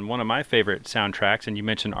voices on one of my favorite soundtracks, and you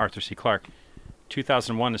mentioned Arthur C. Clarke,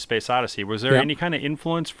 2001: A Space Odyssey. Was there any kind of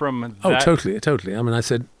influence from that? Oh, totally. I mean, I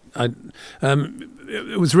said,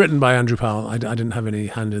 it was written by Andrew Powell. I didn't have any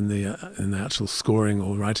hand in the actual scoring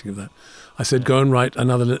or writing of that. I said, go and write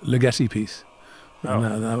another Ligeti piece.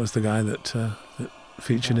 And that was the guy that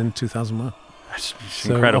featured in 2001. That's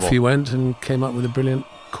So incredible. off he went and came up with a brilliant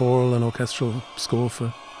choral and orchestral score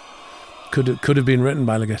for. Could have been written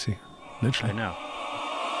by Ligeti, I literally. know.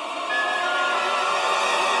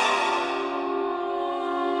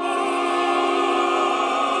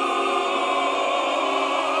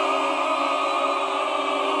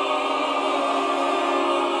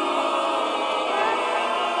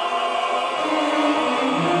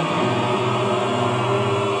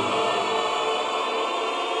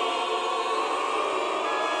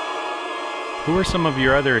 Who are some of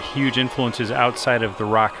your other huge influences outside of the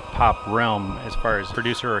rock pop realm as far as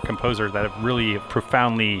producer or composer that have really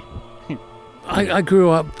profoundly... I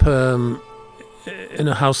grew up in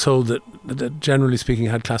a household that generally speaking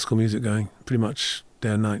had classical music going pretty much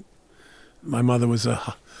day and night. My mother was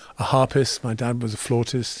a harpist, my dad was a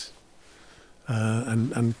flautist,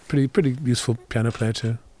 and pretty useful piano player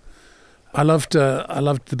too. I loved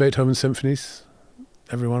the Beethoven symphonies,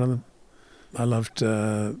 every one of them. I loved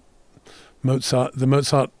Mozart, the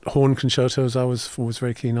Mozart horn concertos. I was always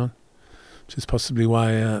very keen on, which is possibly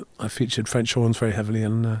why I featured French horns very heavily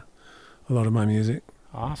in a lot of my music.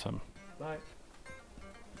 Awesome.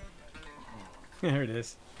 There it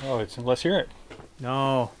is. Oh, let's hear it.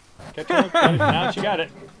 No. Get to it. Now that you got it.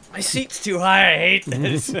 My seat's too high. I hate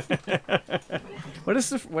this. What is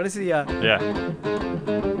the Yeah.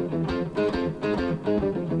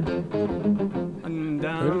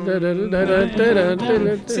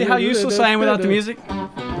 See how useless I am without the music?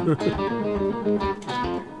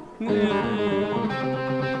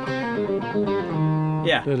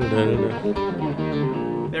 Yeah.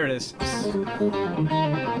 There it is.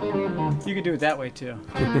 You could do it that way too.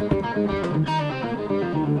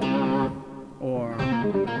 Or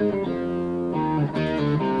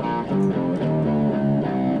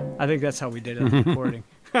I think that's how we did it on the recording.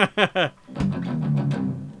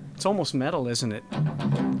 It's almost metal, isn't it?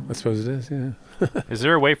 I suppose it is, yeah. Is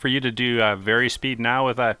there a way for you to do Vari-Speed now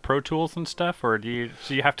with Pro Tools and stuff, or do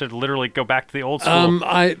you have to literally go back to the old school?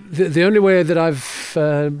 The only way that I've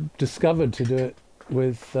discovered to do it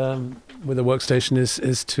with a workstation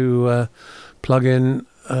is to plug in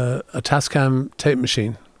a Tascam tape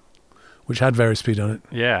machine, which had Vari-Speed on it.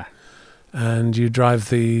 Yeah. And you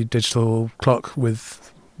drive the digital clock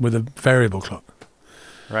with a variable clock.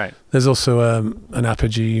 Right. There's also an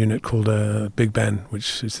Apogee unit called Big Ben,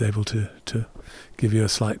 which is able to give you a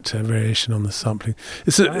slight variation on the sampling.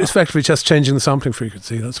 It's effectively just changing the sampling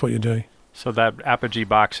frequency. That's what you're doing. So that Apogee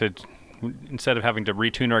box, instead of having to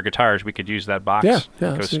retune our guitars, we could use that box. Yeah,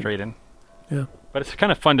 It goes straight in. Yeah. But it's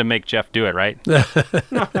kind of fun to make Jeff do it, right? It's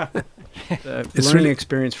learning really-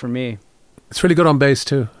 experience for me. It's really good on bass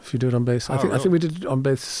too. If you do it on bass, I think really? we did it on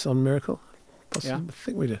bass on Miracle. Possibly. Yeah. I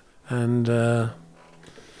think we did. And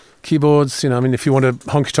keyboards. If you want a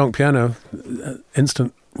honky tonk piano,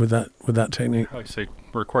 instant with that technique. Oh, so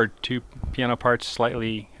record two piano parts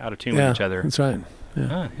slightly out of tune Yeah, with each other. that's right.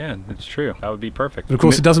 Yeah, that's true. That would be perfect. But of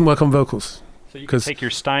course, it doesn't work on vocals. So you can take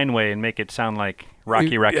your Steinway and make it sound like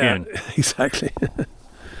Rocky Raccoon. Yeah, exactly.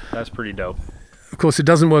 That's pretty dope. Of course, it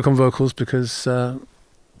doesn't work on vocals because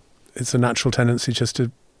it's a natural tendency just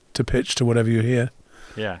to pitch to whatever you hear.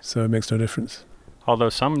 Yeah. So it makes no difference. Although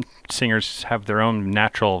some singers have their own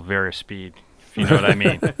natural Vari-Speed, if you know what I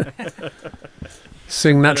mean.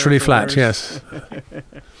 Sing naturally flat, yes.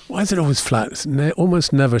 Why is it always flat? It's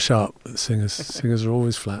almost never sharp. Singers are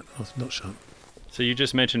always flat, not sharp. So you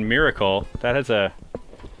just mentioned Miracle. That has a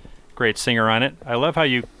great singer on it. I love how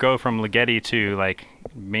you go from Ligeti to like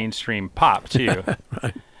mainstream pop too.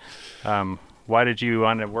 Right. Why did you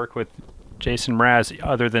want to work with Jason Mraz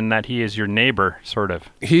other than that he is your neighbor, sort of?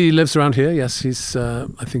 He lives around here, yes. He's, I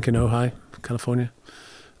think, in Ojai, California.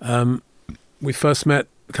 We first met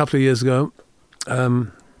a couple of years ago.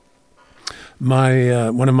 One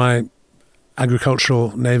of my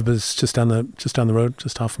agricultural neighbors just down the road,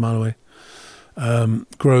 just half a mile away,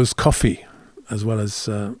 grows coffee as well as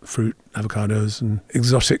fruit, avocados, and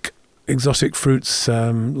exotic fruits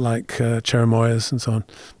like cherimoyas and so on.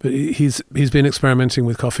 But he's been experimenting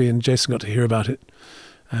with coffee, and Jason got to hear about it.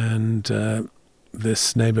 And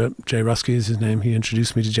this neighbor, Jay Rusky is his name, he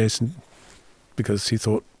introduced me to Jason because he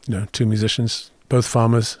thought, two musicians, both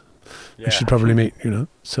farmers, we should probably meet,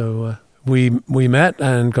 So we met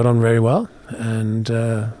and got on very well. And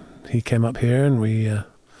he came up here and we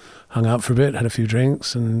hung out for a bit, had a few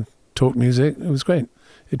drinks and talked music. It was great.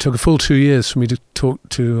 It took a full 2 years for me to talk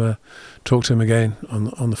to him again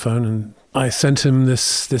on the phone, and I sent him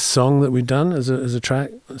this song that we'd done as a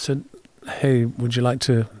track. I said, "Hey, would you like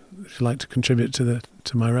to contribute to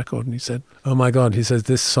my record?" And he said, "Oh my God!" He says,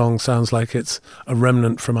 "This song sounds like it's a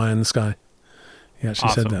remnant from Eye in the Sky." He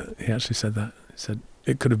actually said that. He said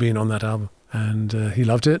it could have been on that album, and he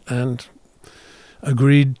loved it and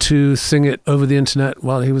agreed to sing it over the internet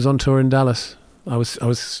while he was on tour in Dallas. I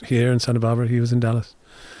was here in Santa Barbara. He was in Dallas.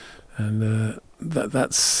 And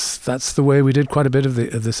that's the way we did quite a bit of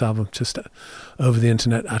this album, just over the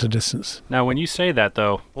internet at a distance. Now, when you say that,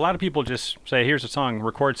 though, a lot of people just say, here's a song,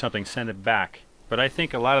 record something, send it back. But I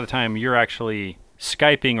think a lot of the time you're actually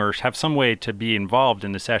Skyping or have some way to be involved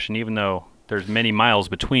in the session, even though there's many miles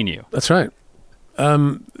between you. That's right.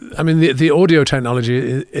 I mean, the audio technology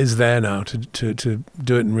is there now to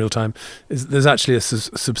do it in real time. There's actually a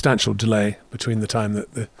substantial delay between the time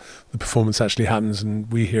that the performance actually happens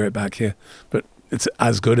and we hear it back here, but it's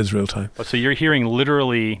as good as real time. So you're hearing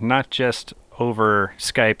literally, not just over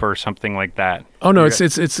Skype or something like that. Oh no,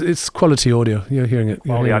 it's quality audio. You're hearing it.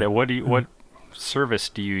 Quality audio. What service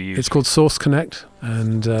do you use? It's called Source Connect,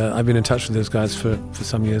 and I've been in touch with those guys for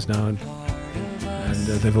some years now, and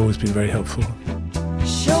they've always been very helpful.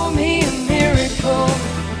 Show me a miracle.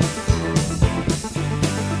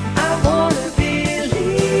 I wanna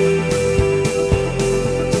believe.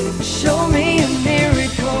 Show me a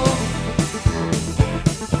miracle.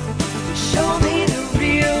 Show me the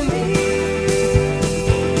real me.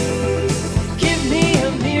 Give me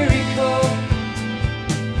a miracle.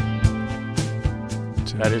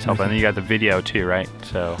 That is helpful. And then you got the video too, right?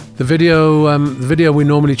 So the video we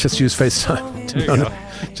normally just use FaceTime. there you go.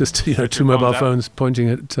 Just two your mobile phones phones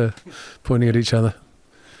pointing at each other.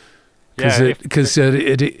 Yeah, Because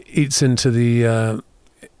it eats into the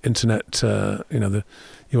internet.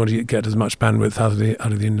 You want to get as much bandwidth out of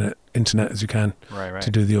the internet as you can right.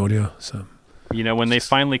 to do the audio. So When they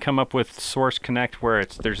finally come up with Source Connect, where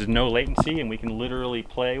there's no latency and we can literally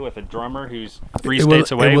play with a drummer who's three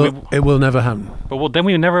states away. It will never happen. But then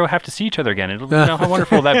we never have to see each other again. How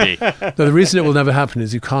wonderful will that be? No, the reason it will never happen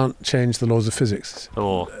is you can't change the laws of physics.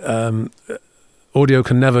 Audio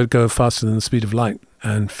can never go faster than the speed of light.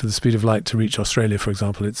 And for the speed of light to reach Australia, for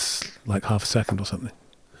example, it's like half a second or something.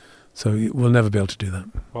 So we'll never be able to do that.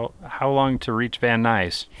 Well, how long to reach Van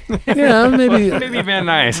Nuys? Yeah, maybe Maybe Van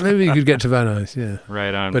Nuys. Maybe you could get to Van Nuys, yeah.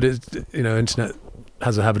 Right on. But internet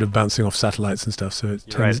has a habit of bouncing off satellites and stuff, so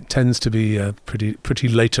it Right. tends to be pretty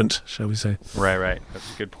latent, shall we say? Right.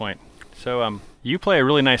 That's a good point. So, you play a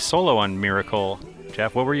really nice solo on Miracle,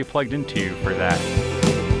 Jeff. What were you plugged into for that?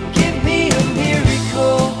 Give me a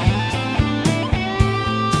miracle.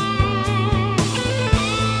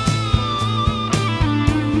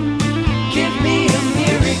 Give me a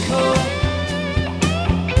miracle.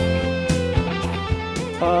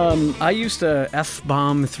 I used a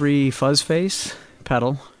F-Bomb 3 fuzz face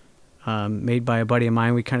pedal made by a buddy of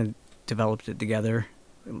mine. We kind of developed it together,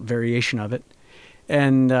 a variation of it.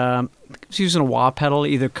 And I was using a wah pedal,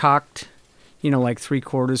 either cocked, like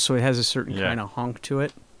 3/4, so it has a certain kind of honk to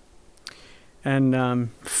it. And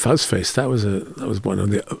Fuzzface, that was one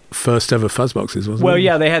of the first ever fuzz boxes, wasn't it? well,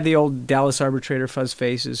 yeah, they had the old Dallas Arbitrator fuzz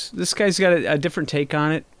faces. This guy's got a different take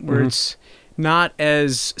on it, where it's not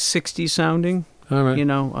as 60 sounding. All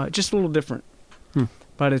right. Just a little different.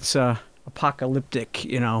 But it's apocalyptic,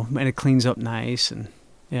 and it cleans up nice, and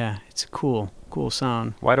yeah, it's a cool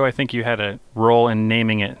sound. Why do I think you had a role in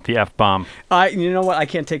naming it the F-Bomb? You know what? I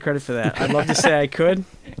can't take credit for that. I'd love to say I could.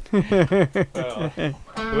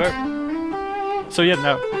 So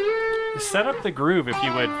now set up the groove, if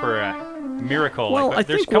you would, for a Miracle. Well, I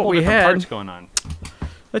there's think a couple what we different had- parts going on.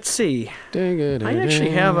 Let's see. I actually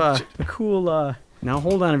have a cool... now,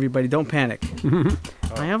 hold on, everybody. Don't panic.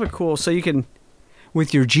 I have a cool... So you can...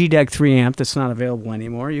 With your G-Deck 3 amp that's not available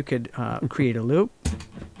anymore, you could create a loop,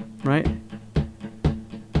 right?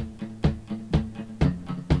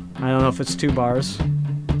 I don't know if it's 2 bars.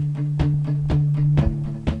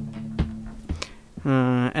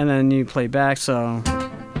 And then you play back, so...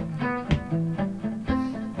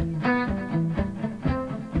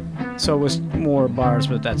 So it was more bars,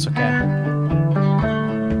 but that's okay.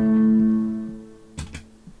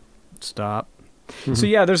 Stop. So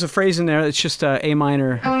yeah, there's a phrase in there that's just A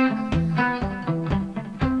minor,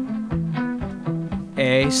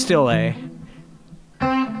 A, still A.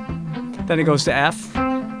 Then it goes to F.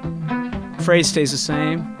 Phrase stays the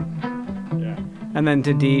same. Yeah. And then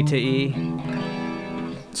to D to E.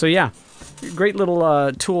 So yeah, great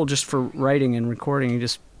little tool just for writing and recording. You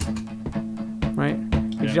just, right?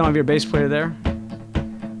 If you don't have your bass player there.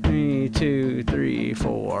 3, 2, 3,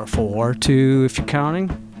 4, 4, 2 if you're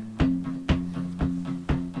counting.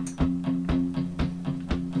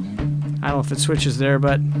 I don't know if it switches there,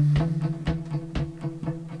 but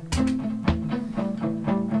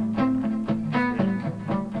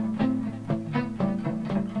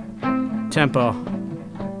tempo.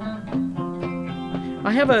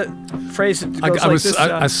 I have a phrase that goes like this.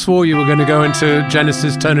 I swore you were going to go into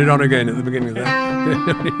Genesis Turn It On Again at the beginning of that.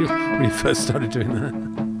 when you first started doing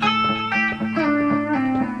that.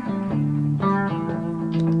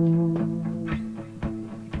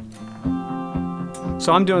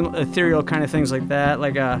 So I'm doing ethereal kind of things like that,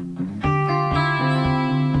 like a...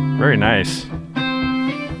 Very nice.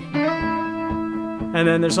 And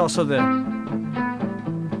then there's also the...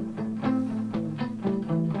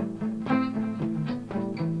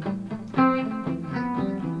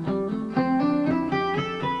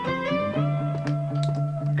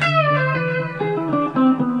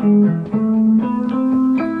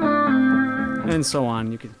 and so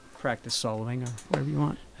on. You could practice soloing or whatever you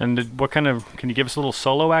want. And can you give us a little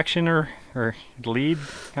solo action or lead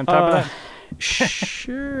on top of that?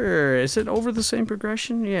 Sure. Is it over the same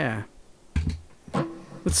progression? Yeah.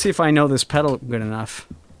 Let's see if I know this pedal good enough.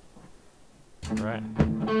 Right.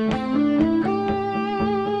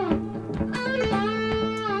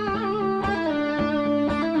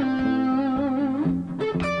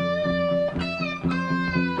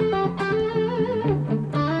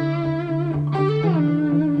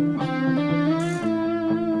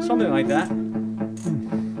 Something like that.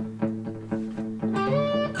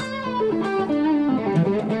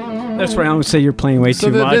 That's why I would say you're playing way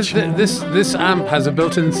too much. This amp has a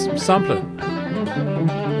built-in sampler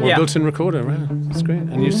or Yeah. built-in recorder. Right? That's great.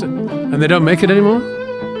 And they don't make it anymore.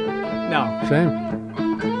 No. Shame.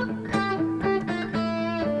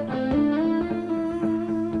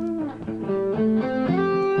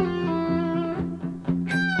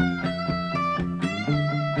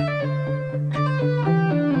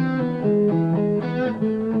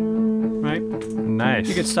 Right? Nice.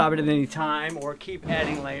 You could stop it at any time or keep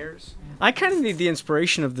adding layers. I kind of need the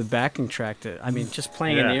inspiration of the backing track just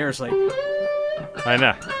playing in the Yeah. air is like, I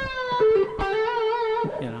know.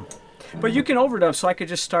 you know. But you can overdub, so I could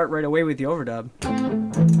just start right away with the overdub.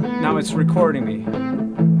 Now it's recording me.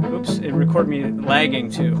 Oops, it recorded me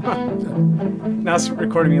lagging too. Now it's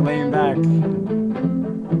recording me laying back.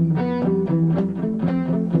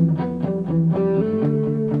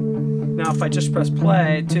 Now if I just press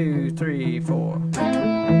play, 2, 3, 4.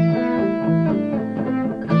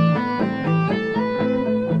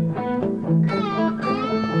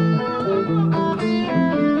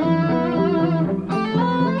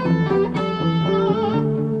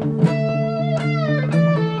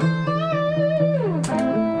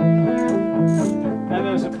 And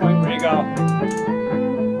there's a point where you go,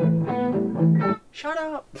 shut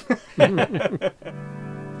up.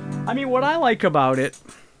 I mean, what I like about it,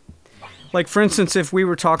 like for instance, if we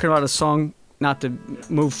were talking about a song, not to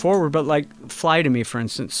move forward, but like Fly to Me, for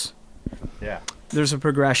instance. Yeah. There's a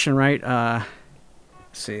progression, right? Let's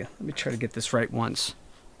see, let me try to get this right once.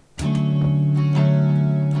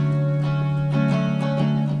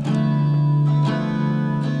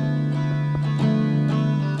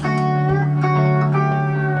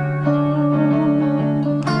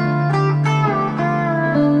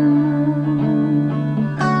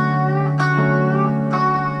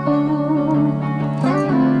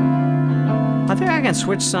 I think I can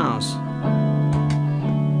switch sounds.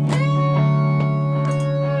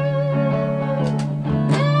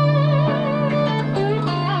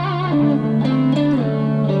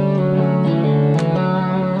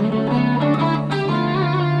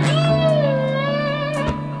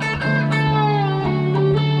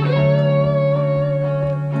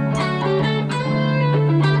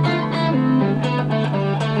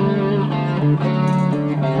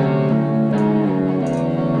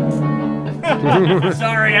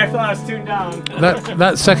 Sorry, I thought I was tuned down.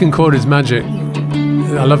 That second chord is magic.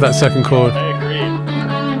 I love that second chord. I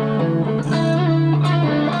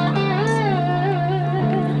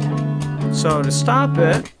agree. So to stop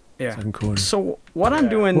it, yeah. Second chord. So what I'm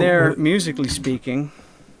doing there, musically speaking,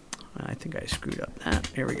 I think I screwed up that.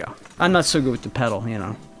 Here we go. I'm not so good with the pedal, you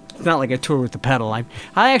know. It's not like I tour with the pedal. I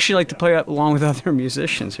actually like to play up along with other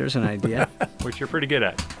musicians. Here's an idea. Which you're pretty good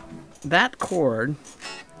at. That chord,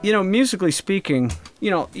 you know, musically speaking, you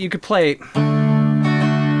know, you could play.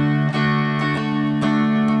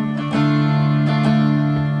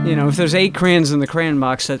 You know, if there's 8 crayons in the crayon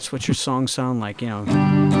box, that's what your songs sound like, you know.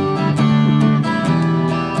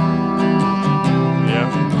 Yeah.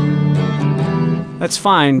 That's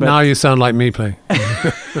fine, but Now you sound like me playing.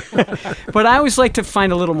 but I always like to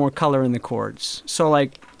find a little more color in the chords. So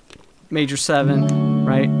like major 7,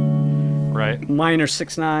 right? Right. Minor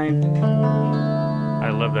 6/9. I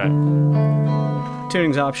love that.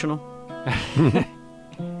 Tuning's optional.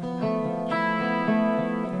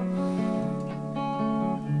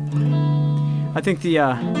 I think the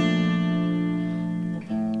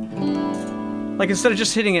like instead of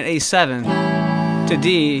just hitting an A7 to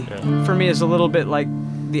D, Yeah. for me is a little bit like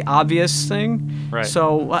the obvious thing. Right.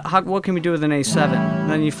 So what can we do with an A7?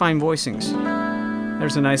 Then you find voicings.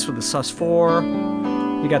 There's a nice with the sus4.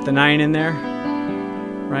 You got the 9 in there,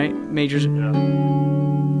 right? Majors. Yeah.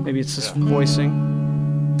 Maybe it's just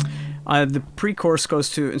voicing. The pre-chorus goes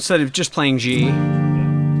to, instead of just playing G,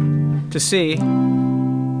 to C,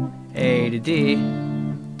 A to D,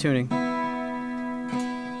 tuning.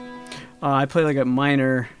 I play like a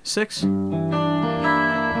minor 6,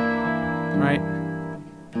 right?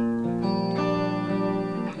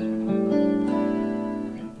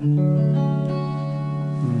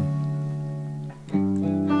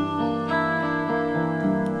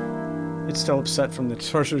 still upset from the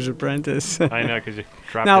Sorcerer's Apprentice. I know, because you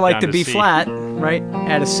dropped Now, it like down the to B C. flat, right?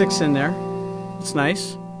 Add a 6 in there. It's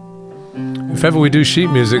nice. If ever we do sheet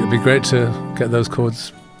music, it'd be great to get those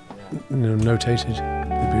chords, notated. It'd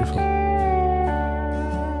be beautiful.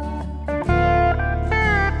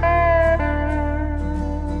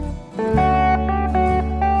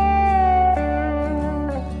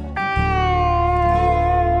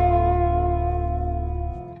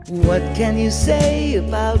 What can you say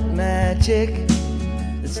about magic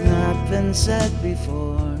that's not been said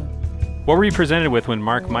before? What were you presented with when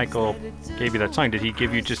Mark Michael gave you that song? Did he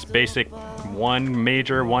give you just basic one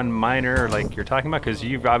major, one minor, like you're talking about? Because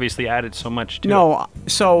you've obviously added so much to it. No,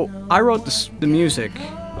 so I wrote the music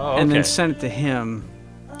Oh, and okay. then sent it to him.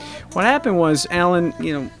 What happened was Alan,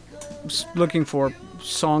 was looking for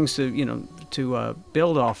songs to, to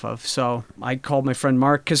build off of. So I called my friend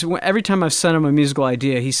Mark, because every time I've sent him a musical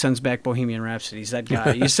idea, he sends back Bohemian Rhapsody. He's that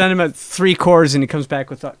guy. You send him at 3 chords and he comes back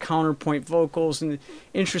with counterpoint vocals and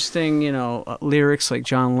interesting, lyrics like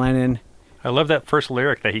John Lennon. I love that first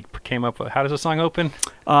lyric that he came up with. How does the song open?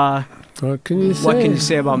 What can you say? What can you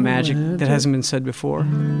say about magic that hasn't been said before?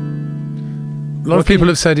 A lot of people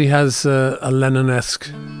have said he has a Lennon-esque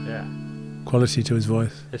Yeah. quality to his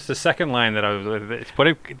voice. It's the second line that I was.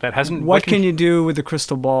 That hasn't. What can you do with a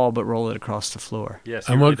crystal ball but roll it across the floor? Yes.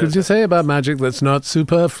 And what could you say about magic that's not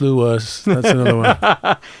superfluous? That's another one.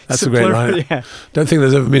 That's a great line. Yeah. Don't think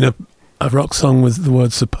there's ever been a rock song with the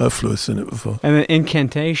word superfluous in it before. And then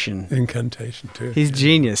incantation. Incantation, too. He's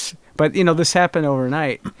genius. But, this happened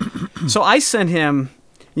overnight. So I sent him,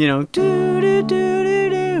 do do do do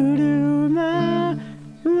do do la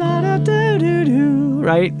la da do do do,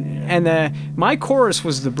 right? And my chorus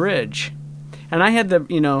was the bridge. And I had the,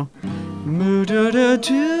 moo da da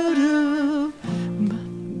do do,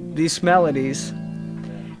 these melodies.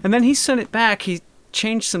 And then he sent it back. He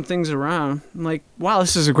changed some things around. I'm like, wow,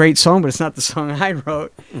 this is a great song, but it's not the song I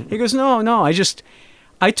wrote. He goes, no,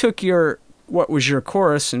 I took what was your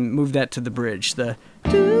chorus and moved that to the bridge. The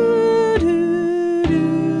doo, doo,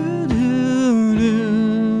 doo, doo,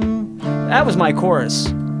 doo. That was my chorus,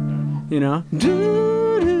 Doo,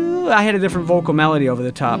 doo. I had a different vocal melody over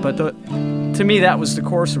the top, but to me that was the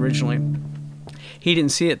chorus originally. He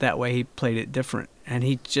didn't see it that way. He played it different, and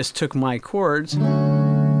he just took my chords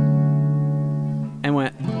and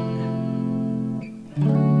went.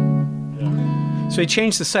 So he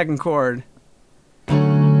changed the second chord.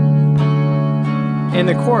 In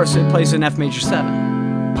the chorus, it plays an F major 7.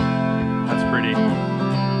 That's pretty.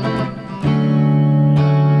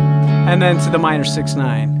 And then to the minor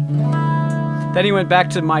 6/9. Then he went back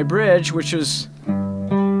to my bridge, which is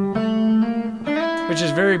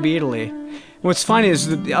very Beatley. What's funny is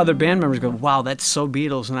the other band members go, "Wow, that's so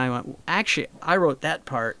Beatles," and I went, "Actually, I wrote that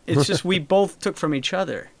part. It's just we both took from each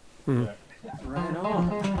other." Right on.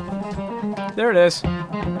 There it is.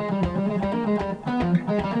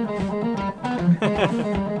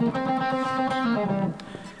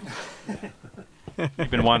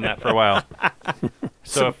 You've been wanting that for a while.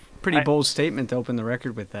 So if Pretty I- bold statement to open the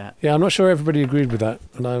record with that. Yeah, I'm not sure everybody agreed with that.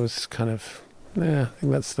 And I was kind of, I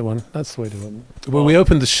think that's the one. That's the way to open. When we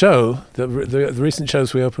opened the show, the recent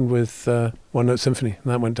shows we opened with One Note Symphony,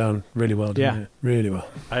 and that went down really well, didn't Yeah. it? Really well.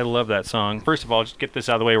 I love that song. First of all, just get this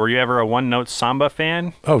out of the way. Were you ever a one-note samba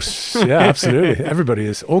fan? Oh, yeah, absolutely. Everybody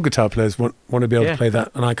is. All guitar players want to be able Yeah. to play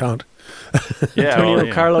that, and I can't. Yeah. Antonio well,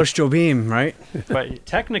 yeah. Carlos Jobim, right? But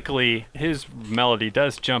technically, his melody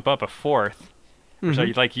does jump up a fourth. Mm-hmm. So,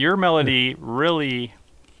 like, your melody really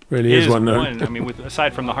Really is one note. one. I mean,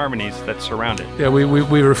 aside from the harmonies that surround it. Yeah, we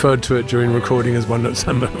referred to it during recording as One Note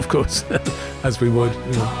Samba, of course, as we would.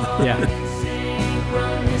 Yeah.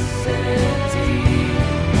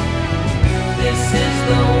 This is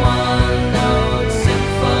the one note symphony.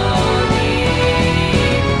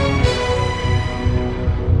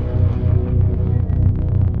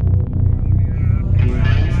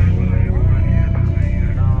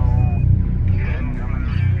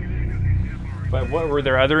 But what were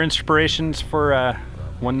there other inspirations for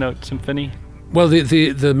One Note Symphony? Well,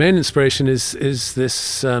 the main inspiration is this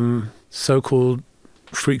so-called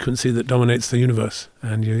frequency that dominates the universe,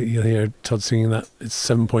 and you'll hear Todd singing that. It's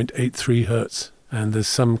 7.83 hertz, and there's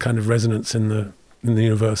some kind of resonance in the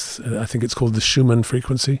universe. I think it's called the Schumann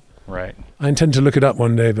frequency. Right. I intend to look it up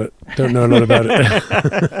one day, but don't know a lot about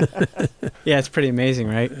it. Yeah, it's pretty amazing,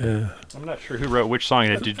 right? Yeah. I'm not sure who wrote which song.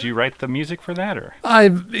 Did you write the music for that, or? I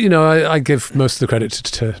give most of the credit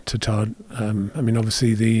to Todd. I mean,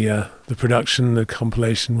 obviously the production, the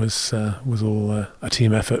compilation was all a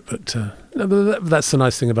team effort. But that's the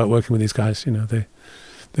nice thing about working with these guys. They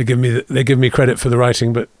They give me credit for the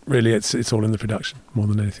writing, but really it's all in the production more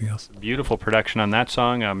than anything else. Beautiful production on that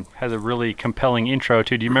song. Has a really compelling intro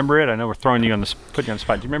too. Do you remember it? I know we're throwing you putting you on the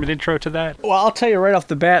spot. Do you remember the intro to that? Well, I'll tell you right off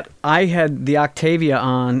the bat, I had the Octavia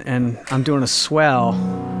on, and I'm doing a swell,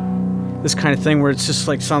 this kind of thing where it's just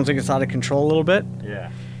like sounds like it's out of control a little bit.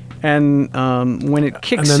 Yeah. And when it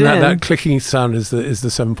kicks and then in, that clicking sound is the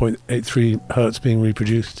 7.83 hertz being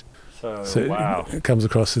reproduced. So wow. It comes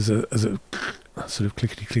across as a sort of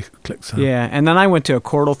clickety click sound. yeah. And then I went to a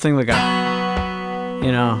chordal thing, like a,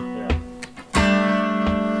 you know,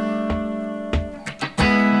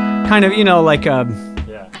 kind of, you know, like a.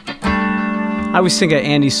 Yeah. I always think of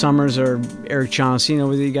Andy Summers or Eric Johnson, you know,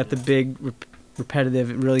 where you got the big,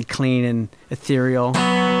 repetitive, really clean and ethereal.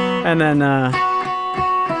 And then,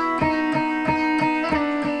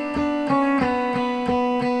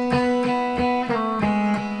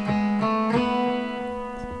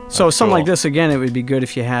 so something like this, again, it would be good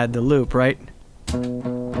if you had the loop, right?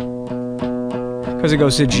 Because it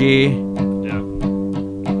goes to G. Yeah.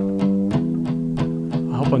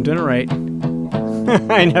 I hope I'm doing it right.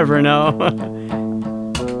 I never know.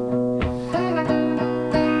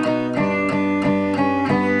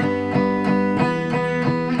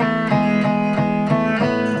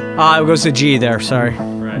 It goes to G there, sorry.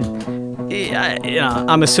 Right. Yeah, you know,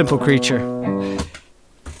 I'm a simple creature.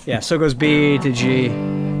 Yeah, so it goes B to G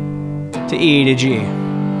to E to G.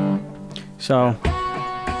 So,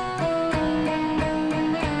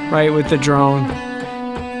 right with the drone.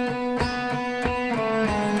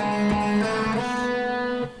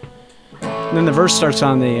 And then the verse starts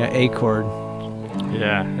on the A chord.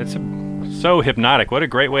 Yeah, it's so hypnotic. What a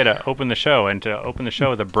great way to open the show, and to open the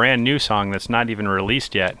show with a brand new song that's not even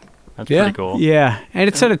released yet. That's pretty cool. Yeah, and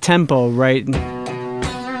it's at a tempo, right?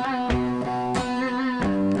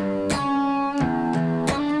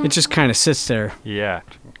 It just kind of sits there. Yeah,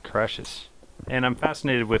 crushes. And I'm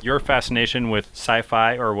fascinated with your fascination with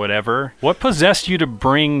sci-fi or whatever. What possessed you to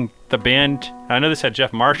bring the band, I know this had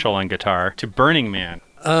Jeff Marshall on guitar, to Burning Man?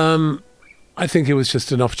 I think it was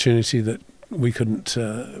just an opportunity that we couldn't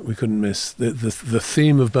miss. The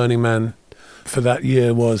theme of Burning Man for that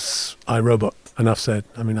year was iRobot. Enough said.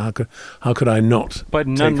 I mean, how could I not? But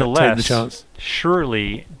take nonetheless, the chance?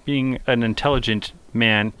 Surely, being an intelligent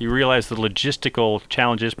man, you realize the logistical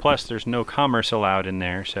challenges. Plus, there's no commerce allowed in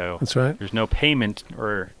there, so That's right. there's no payment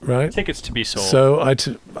or Right. tickets to be sold. So I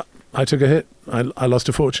took a hit. I lost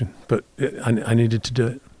a fortune, but I needed to do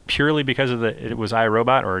it. Purely because of it was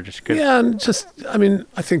iRobot, or just because? Yeah, and I mean,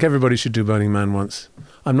 I think everybody should do Burning Man once.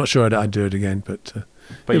 I'm not sure I'd do it again, but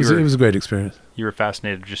it was a great experience. You were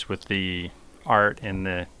fascinated just with the art and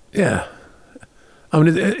the... Yeah. I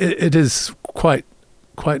mean, it is quite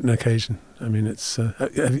an occasion. I mean, it's...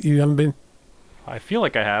 you haven't been? I feel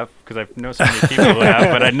like I have, because I know so many people who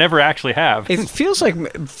have, but I never actually have. It feels like,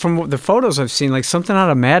 from the photos I've seen, like something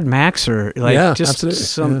out of Mad Max, or like just absolutely.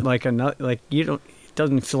 some like another, like you don't. It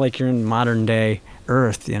doesn't feel like you're in modern day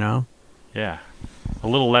Earth, you know. Yeah. A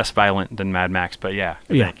little less violent than Mad Max, but yeah.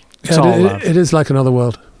 Yeah. Yeah, it is like another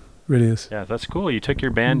world. Really is. Yeah, that's cool. You took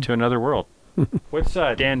your band to another world. What's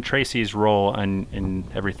Dan Tracy's role in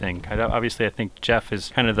everything? Obviously, I think Jeff is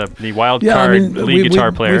kind of the wild card lead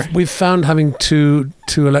guitar player. We've found having two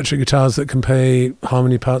electric guitars that can play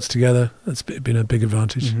harmony parts together. That's been a big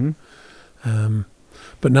advantage. Mm-hmm.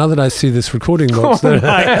 But now that I see this recording box, Oh my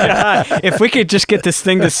God. If we could just get this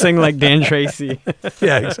thing to sing like Dan Tracy.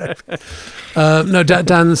 yeah, exactly. No,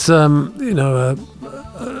 Dan's a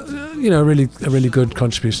really good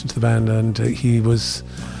contribution to the band, and he was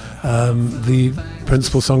the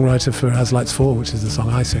principal songwriter for As Lights Fall, which is the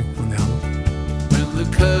song I sing on the album. When the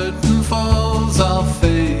curtain falls, I'll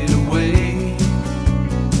fade away.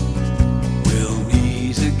 We'll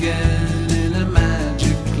meet again in a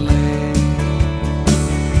magic lane.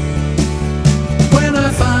 When I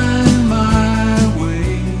find my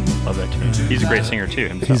way. Love that tune. He's a great singer too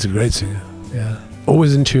himself. He's a great singer, yeah.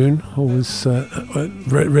 Always in tune, always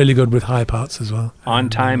really good with high parts as well. On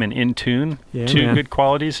time and in tune. Yeah, Two man. good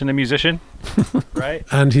qualities in a musician, right?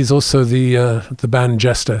 And he's also the band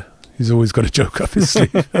jester. He's always got a joke up his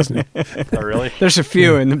sleeve, hasn't he? Oh, really? There's a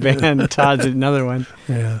few in the band. Todd's another one.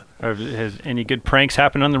 Yeah. Or has any good pranks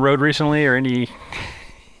happened on the road recently, or any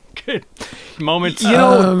good moments? You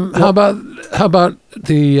know, How about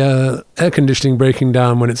the air conditioning breaking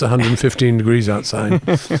down when it's 115 degrees outside,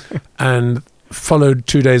 and followed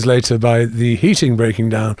 2 days later by the heating breaking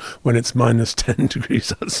down when it's minus 10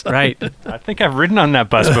 degrees outside. right. I think I've ridden on that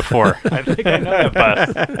bus before. I think I know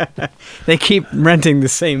that bus. They keep renting the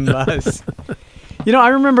same bus. You know, I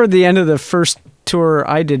remember the end of the first tour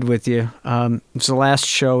I did with you. It was the last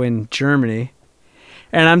show in Germany.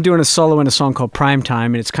 And I'm doing a solo in a song called Prime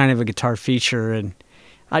Time, and it's kind of a guitar feature, and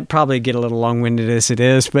I'd probably get a little long-winded as it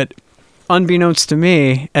is, but unbeknownst to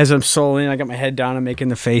me, as I'm soloing, I got my head down, I'm making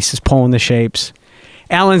the faces, pulling the shapes.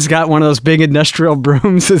 Alan's got one of those big industrial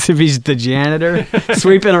brooms as if he's the janitor,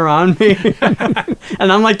 sweeping around me.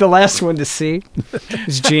 And I'm like the last one to see.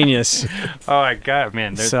 It's genius. Oh my God,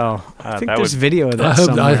 man! So I think that there's would- video of that I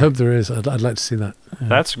somewhere. hope there is. I'd like to see that. Yeah.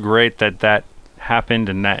 That's great that happened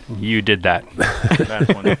and that you did that.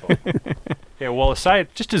 That's wonderful. Yeah, well,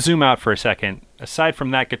 just to zoom out for a second, aside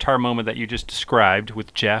from that guitar moment that you just described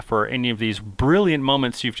with Jeff or any of these brilliant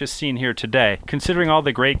moments you've just seen here today, considering all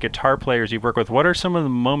the great guitar players you've worked with, what are some of the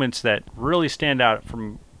moments that really stand out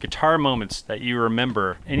from guitar moments that you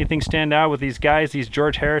remember? Anything stand out with these guys, these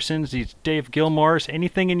George Harrisons, these Dave Gilmores,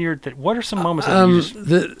 anything in your... what are some moments that you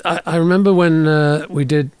just... I remember when we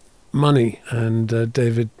did Money and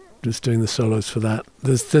David was doing the solos for that.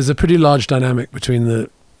 There's a pretty large dynamic between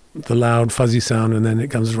the loud fuzzy sound and then it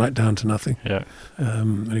comes right down to nothing. Yeah.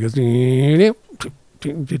 And it goes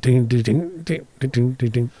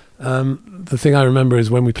the thing I remember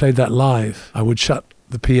is when we played that live, I would shut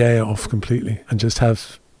the PA off completely and just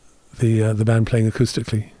have the band playing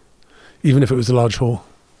acoustically, even if it was a large hall,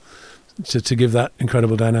 to give that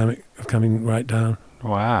incredible dynamic of coming right down.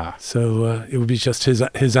 Wow. So it would be just his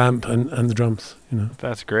amp and the drums,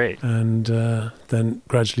 That's great. and then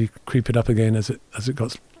gradually creep it up again as it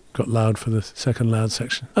got loud for the second loud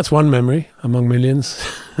section. That's one memory among millions.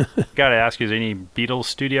 Got to ask you, is there any Beatles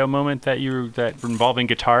studio moment that involving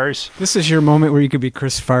guitars? This is your moment where you could be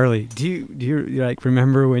Chris Farley. Do you like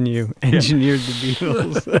remember when you engineered the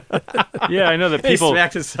Beatles? Yeah, I know that He people...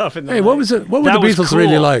 smacked himself in the Hey, what were the That was Beatles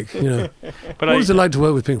really cool. like? But What was it like to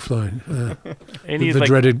work with Pink Floyd? any, The like,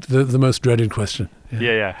 dreaded, the most dreaded question.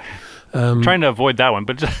 Yeah. Um, Trying to avoid that one,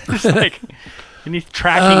 but just like any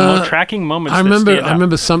tracking moments. I that remember. stand out. I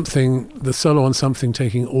remember the solo on something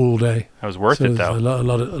taking all day. That was worth So it there's though. A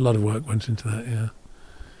lot of work went into that. Yeah.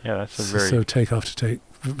 Yeah, that's a very. So take after take,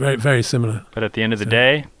 very very similar. But at the end of the so-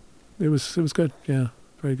 day, It was good. Yeah,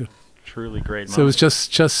 very good. truly great. So it was moment.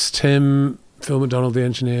 just him, Phil McDonald, the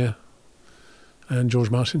engineer, and George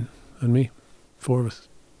Martin and me, 4 of us.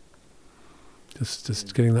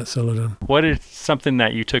 Just getting that solo done. What is something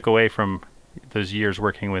that you took away from those years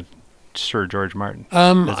working with Sir George Martin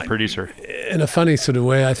as a producer? In a funny sort of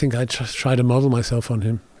way, I think I try to model myself on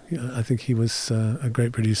him. Yeah, I think he was a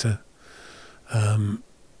great producer.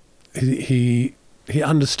 He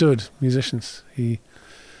understood musicians. He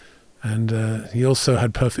also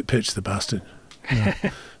had perfect pitch, the bastard,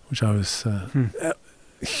 which I was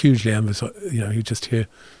hugely envious. You just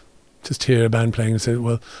hear a band playing and say,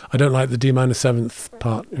 "Well, I don't like the D minor 7th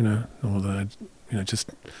part," or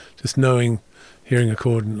just knowing, hearing a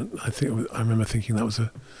chord, and I remember thinking that was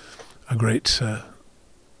a great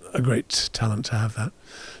talent to have that.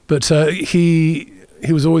 But he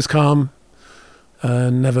was always calm,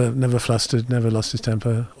 never flustered, never lost his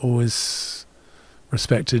temper, always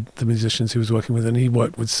respected the musicians he was working with, and he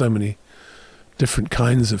worked with so many different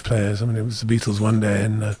kinds of players. I mean, it was the Beatles one day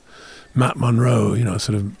and Matt Monro,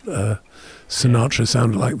 Sinatra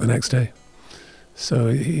sounded like the next day. So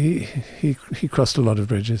he crossed a lot of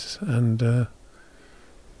bridges, and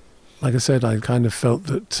like I said, I kind of felt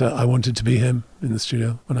that I wanted to be him in the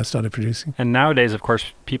studio when I started producing. And nowadays, of course,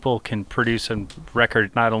 people can produce a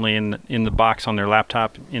record not only in the box on their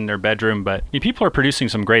laptop in their bedroom, but people are producing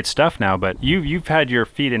some great stuff now. But you've had your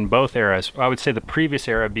feet in both eras. I would say the previous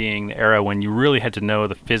era being the era when you really had to know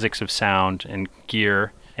the physics of sound and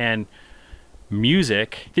gear and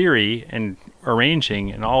music theory and arranging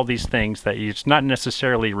and all these things that it's not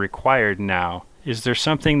necessarily required now. Is there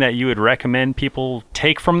something that you would recommend people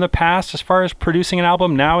take from the past as far as producing an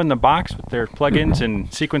album now in the box with their plugins and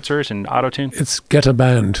sequencers and auto-tune? It's get a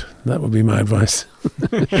band. That would be my advice.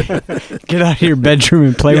 Get out of your bedroom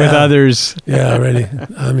and play with Yeah. others. Yeah, really.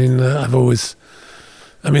 I mean,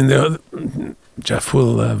 Jeff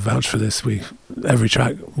will vouch for this. Every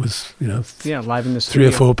track was, Yeah, live in the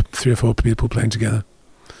three studio. or four people playing together,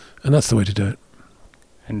 and that's the way to do it.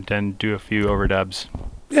 And then do a few overdubs,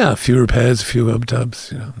 Yeah, a few repairs, a few overdubs.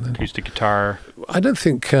 Then acoustic guitar. I don't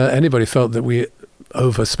think anybody felt that we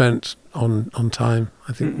overspent on time.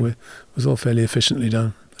 I think it was all fairly efficiently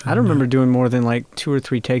done. I don't remember doing more than like 2 or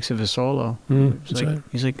 3 takes of a solo. That's Like, right.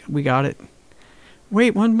 he's like, we got it.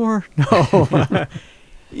 Wait, one more? No.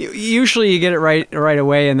 Usually you get it right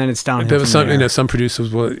away, and then it's downhill. There was from some, there. some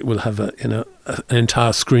producers will have an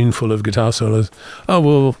entire screen full of guitar solos. Oh,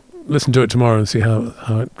 we'll listen to it tomorrow and see how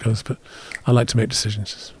it goes. But I like to make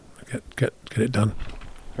decisions, get it done.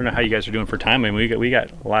 I don't know how you guys are doing for time. I mean, we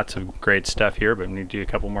got lots of great stuff here, but we need to do a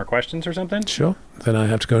couple more questions or something. Sure. Then I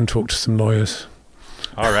have to go and talk to some lawyers.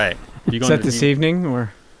 All right. You Is that this evening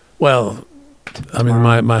or? Well, I mean,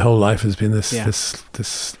 my whole life has been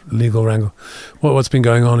this legal wrangle. What's been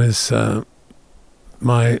going on is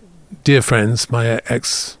my dear friends, my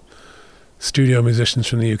ex-studio musicians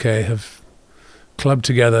from the UK have clubbed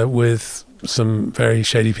together with some very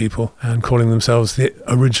shady people and calling themselves the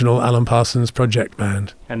original Alan Parsons Project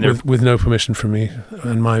Band, And with no permission from me,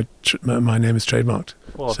 and my name is trademarked.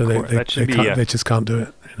 well, So of they course, that should be. they just can't do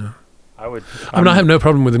it. You know, I would. I mean, I have no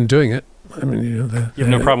problem with them doing it. I mean, you know, You have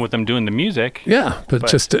no problem with them doing the music. Yeah, but But-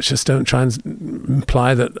 just don't try and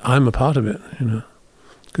imply that I'm a part of it. You know,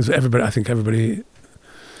 because I think everybody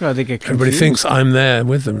Well, they get everybody confused. thinks I'm there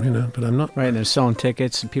with them. You know, but I'm not. Right, and they're selling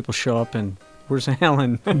tickets, and people show up, and where's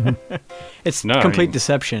Alan? It's No, I complete mean-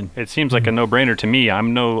 deception. It seems like a no-brainer to me.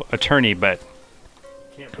 I'm no attorney, but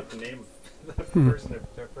can't put the name of the person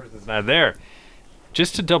if that person's not there.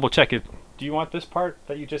 Just to double check it. Do you want this part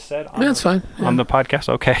that you just said? Yeah, it's fine. On the podcast?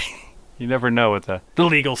 Okay. You never know with the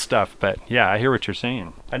legal stuff, but yeah, I hear what you're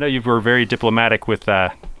saying. I know you were very diplomatic with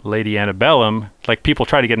Lady Antebellum. Like, people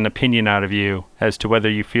try to get an opinion out of you as to whether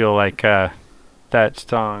you feel like that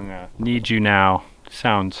song, Need You Now,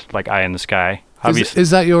 sounds like Eye in the Sky. Obviously,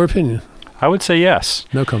 Is that your opinion? I would say yes.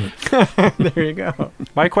 No comment. There you go.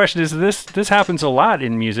 My question is, this happens a lot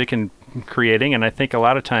in music and creating, and I think a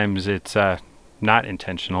lot of times it's not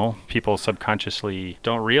intentional. People subconsciously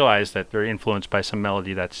don't realize that they're influenced by some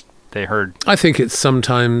melody that's they heard. I think it's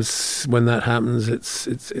sometimes when that happens, it's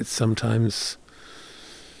sometimes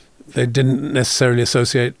they didn't necessarily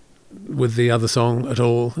associate with the other song at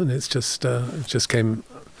all, and it just came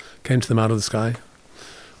to them out of the sky.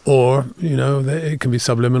 Or, you know, it can be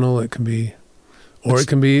subliminal, it can be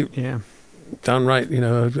Yeah. downright, you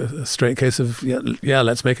know, a straight case of yeah,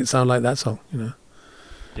 let's make it sound like that song, you know.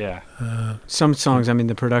 Yeah. Some songs, I mean,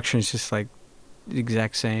 the production is just like the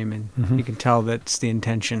exact same, and Mhm. you can tell that's the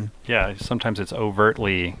intention. Yeah, sometimes it's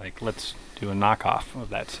overtly like, let's do a knockoff of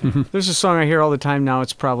that Mm-hmm. scene. There's a song I hear all the time now.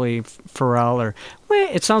 It's probably Pharrell or wait.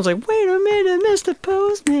 It sounds like wait a minute, Mr.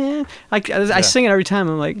 Postman. I sing it every time.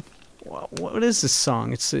 I'm like, what is this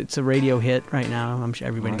song? It's a radio hit right now. I'm sure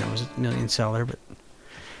everybody knows it, million seller, but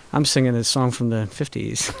I'm singing this song from the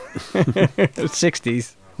 50s,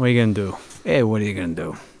 60s. What are you gonna do? Hey, what are you gonna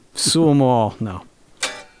do? Sue 'em all? No.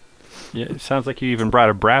 Yeah, it sounds like you even brought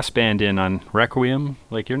a brass band in on Requiem.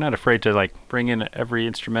 Like, you're not afraid to like bring in every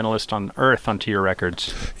instrumentalist on earth onto your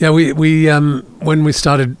records. Yeah, we when we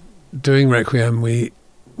started doing Requiem, we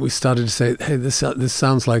started to say, hey, this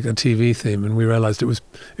sounds like a TV theme, and we realized it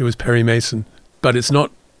was Perry Mason, but it's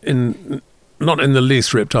not in the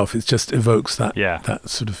least ripped off. It just evokes that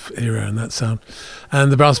sort of era and that sound.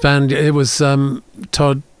 And the brass band, it was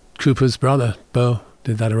Todd Cooper's brother, Bo,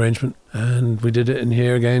 did that arrangement, and we did it in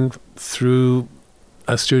here again through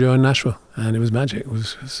a studio in Nashville, and it was magic. It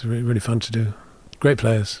was really, really fun to do. Great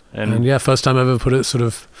players, and yeah, first time I ever put a sort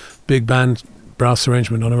of big band brass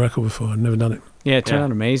arrangement on a record before. I'd never done it. Yeah, it turned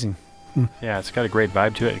out amazing. Yeah, it's got a great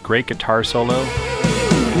vibe to it. Great guitar solo.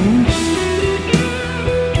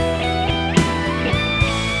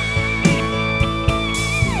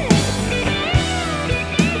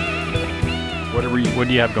 What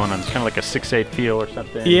do you have going on? It's kind of like a 6/8 feel or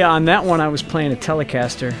something. Yeah, on that one I was playing a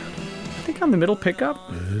Telecaster. I think on the middle pickup.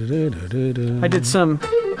 I did some.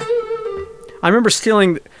 I remember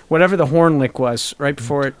stealing whatever the horn lick was right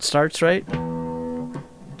before it starts, right?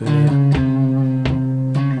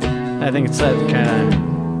 I think it's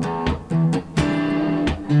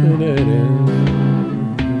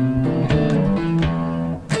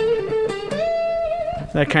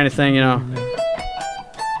that kind of thing, you know.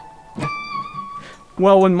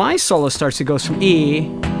 Well, when my solo starts, it goes from E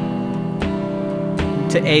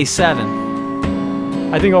to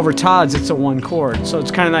A7. I think over Todd's, it's a one chord, so it's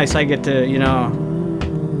kind of nice. I get to, you know,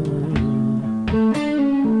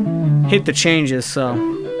 hit the changes, so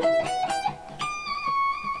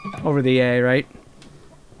over the A, right?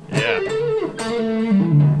 Yeah.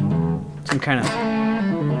 Some kind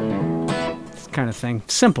of thing.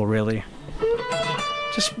 Simple, really.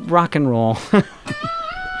 Just rock and roll.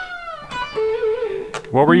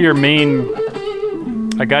 What were your main...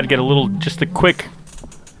 I got to get just a quick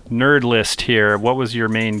nerd list here. What was your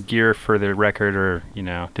main gear for the record, or, you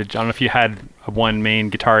know, I don't know if you had one main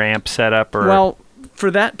guitar amp setup or... Well,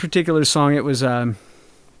 for that particular song, it was Pro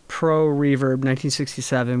Reverb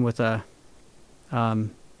 1967 with a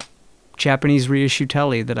Japanese reissue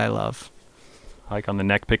telly that I love. Like on the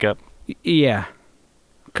neck pickup? Yeah.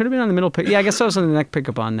 Could have been on the middle pick. Yeah, I guess I was on the neck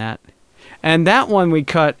pickup on that. And that one we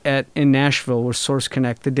cut in Nashville with Source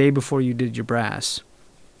Connect the day before you did your brass.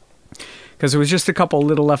 Because there was just a couple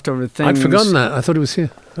little leftover things. I'd forgotten that. I thought it was here.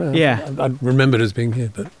 Yeah. I remembered it as being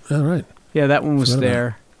here, but all right. Yeah, that one was Forgot about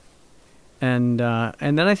there. And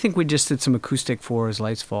then I think we just did some acoustic for As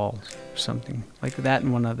Lights Fall or something. Like that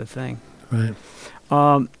and one other thing.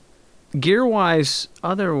 Right. Gear-wise,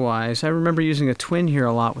 otherwise, I remember using a Twin here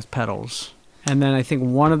a lot with pedals. And then I think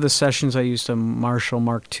one of the sessions I used a Marshall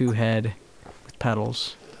Mark II head with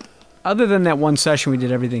pedals. Other than that one session, we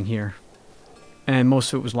did everything here. And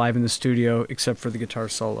most of it was live in the studio, except for the guitar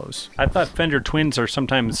solos. I thought Fender Twins are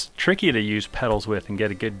sometimes tricky to use pedals with and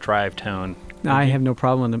get a good drive tone. I have no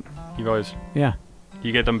problem with them. You've always... Yeah.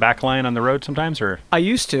 You get them backline on the road sometimes, or...? I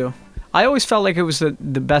used to. I always felt like it was the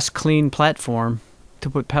best clean platform to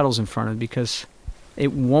put pedals in front of because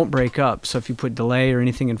it won't break up. So if you put delay or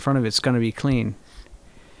anything in front of it, it's going to be clean.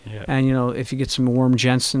 Yeah. And, you know, if you get some warm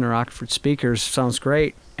Jensen or Oxford speakers, sounds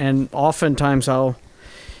great. And oftentimes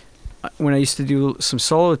when I used to do some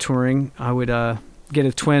solo touring, I would get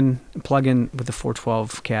a Twin plug-in with the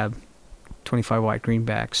 412 cab, 25-watt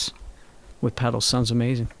greenbacks with pedals. Sounds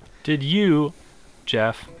amazing. Did you,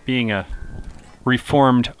 Jeff, being a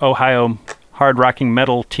reformed Ohio hard-rocking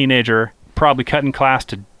metal teenager, probably cutting class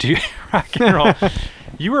to do rock and roll,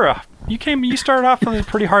 you started off from a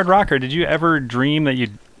pretty hard rocker. Did you ever dream that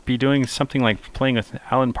you'd be doing something like playing with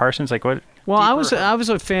Alan Parsons? Like what? Well, I was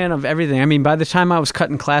a fan of everything. I mean, by the time I was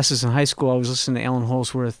cutting classes in high school, I was listening to Alan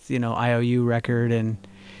Holsworth, IOU record, and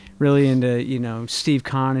really into, Steve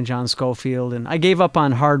Kahn and John Schofield. And I gave up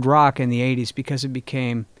on hard rock in the 80s because it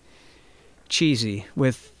became cheesy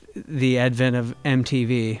with the advent of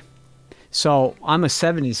MTV. So I'm a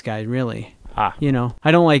 70s guy, really. I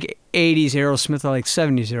don't like 80s Aerosmith. I like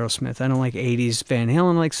 70s Aerosmith. I don't like 80s Van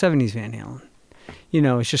Halen. I like 70s Van Halen.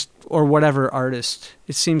 It's just, or whatever artist.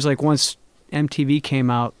 It seems like once MTV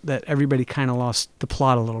came out that everybody kind of lost the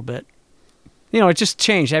plot a little bit. It just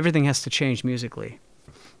changed. Everything has to change musically,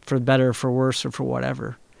 for better, for worse, or for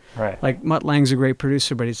whatever. Right. Like Mutt Lange's a great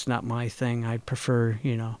producer, but it's not my thing. I prefer,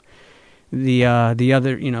 the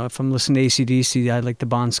other, if I'm listening to AC/DC, I like the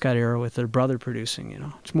Bon Scott era with their brother producing.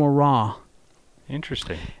 It's more raw.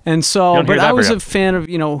 Interesting. And so, but I was very a fan of,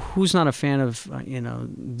 who's not a fan of,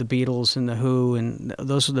 the Beatles and the Who, and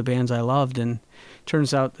those are the bands I loved. And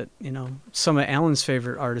turns out that, some of Alan's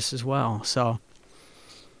favorite artists as well. So,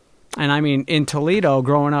 and I mean, in Toledo,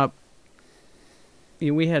 growing up,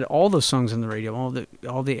 we had all those songs on the radio,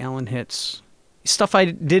 all the Alan hits, stuff I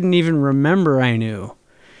didn't even remember I knew.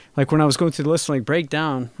 Like when I was going through the list, like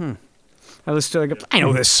Breakdown, I listened to I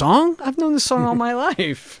know this song. I've known this song all my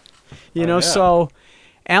life. So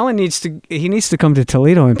Alan needs to come to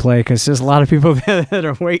Toledo and play because there's a lot of people that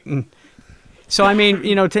are waiting. So I mean,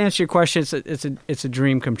 to answer your question, it's a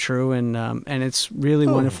dream come true, and it's really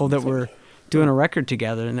wonderful that we're doing a record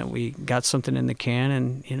together and that we got something in the can,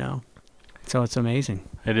 and so it's amazing.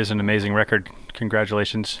 It is an amazing record.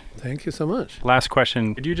 Congratulations. Thank you so much. Last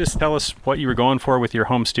question. Could you just tell us what you were going for with your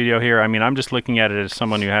home studio here? I mean, I'm just looking at it as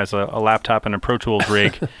someone who has a laptop and a Pro Tools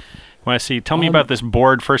rig. Tell me about this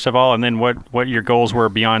board first of all, and then what your goals were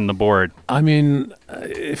beyond the board. I mean,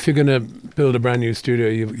 if you're going to build a brand new studio,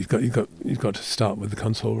 you've got to start with the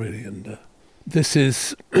console really, and this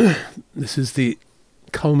is the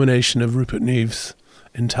culmination of Rupert Neve's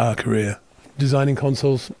entire career designing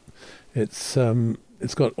consoles. It's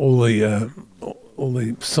got all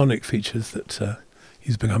the sonic features that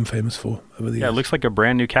he's become famous for over the years. Yeah, it looks like a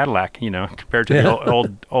brand new Cadillac, compared to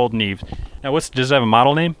the old Neve. Now, does it have a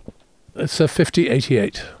model name? It's a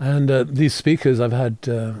 5088, and these speakers I've had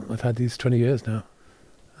these 20 years now,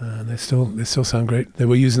 and they still sound great. They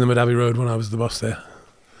were using them at Abbey Road when I was the boss there,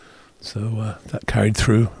 so that carried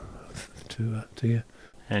through to here.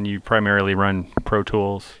 And you primarily run Pro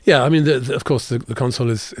Tools. Yeah, I mean, of course, the console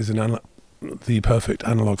is the perfect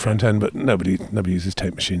analog front end, but nobody uses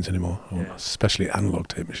tape machines anymore, especially analog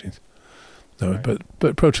tape machines. No, right.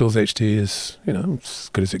 but Pro Tools HD is as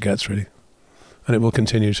good as it gets really. And it will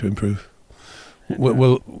continue to improve.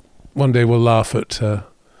 One day we'll laugh at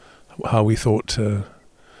how we thought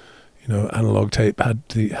analog tape had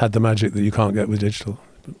the magic that you can't get with digital.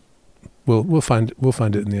 But we'll find it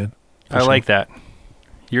in the end. I like that.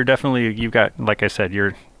 You've got, like I said,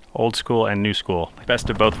 you're old school and new school, best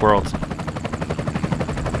of both worlds. Blue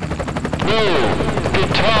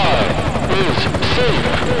guitar is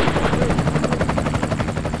safe.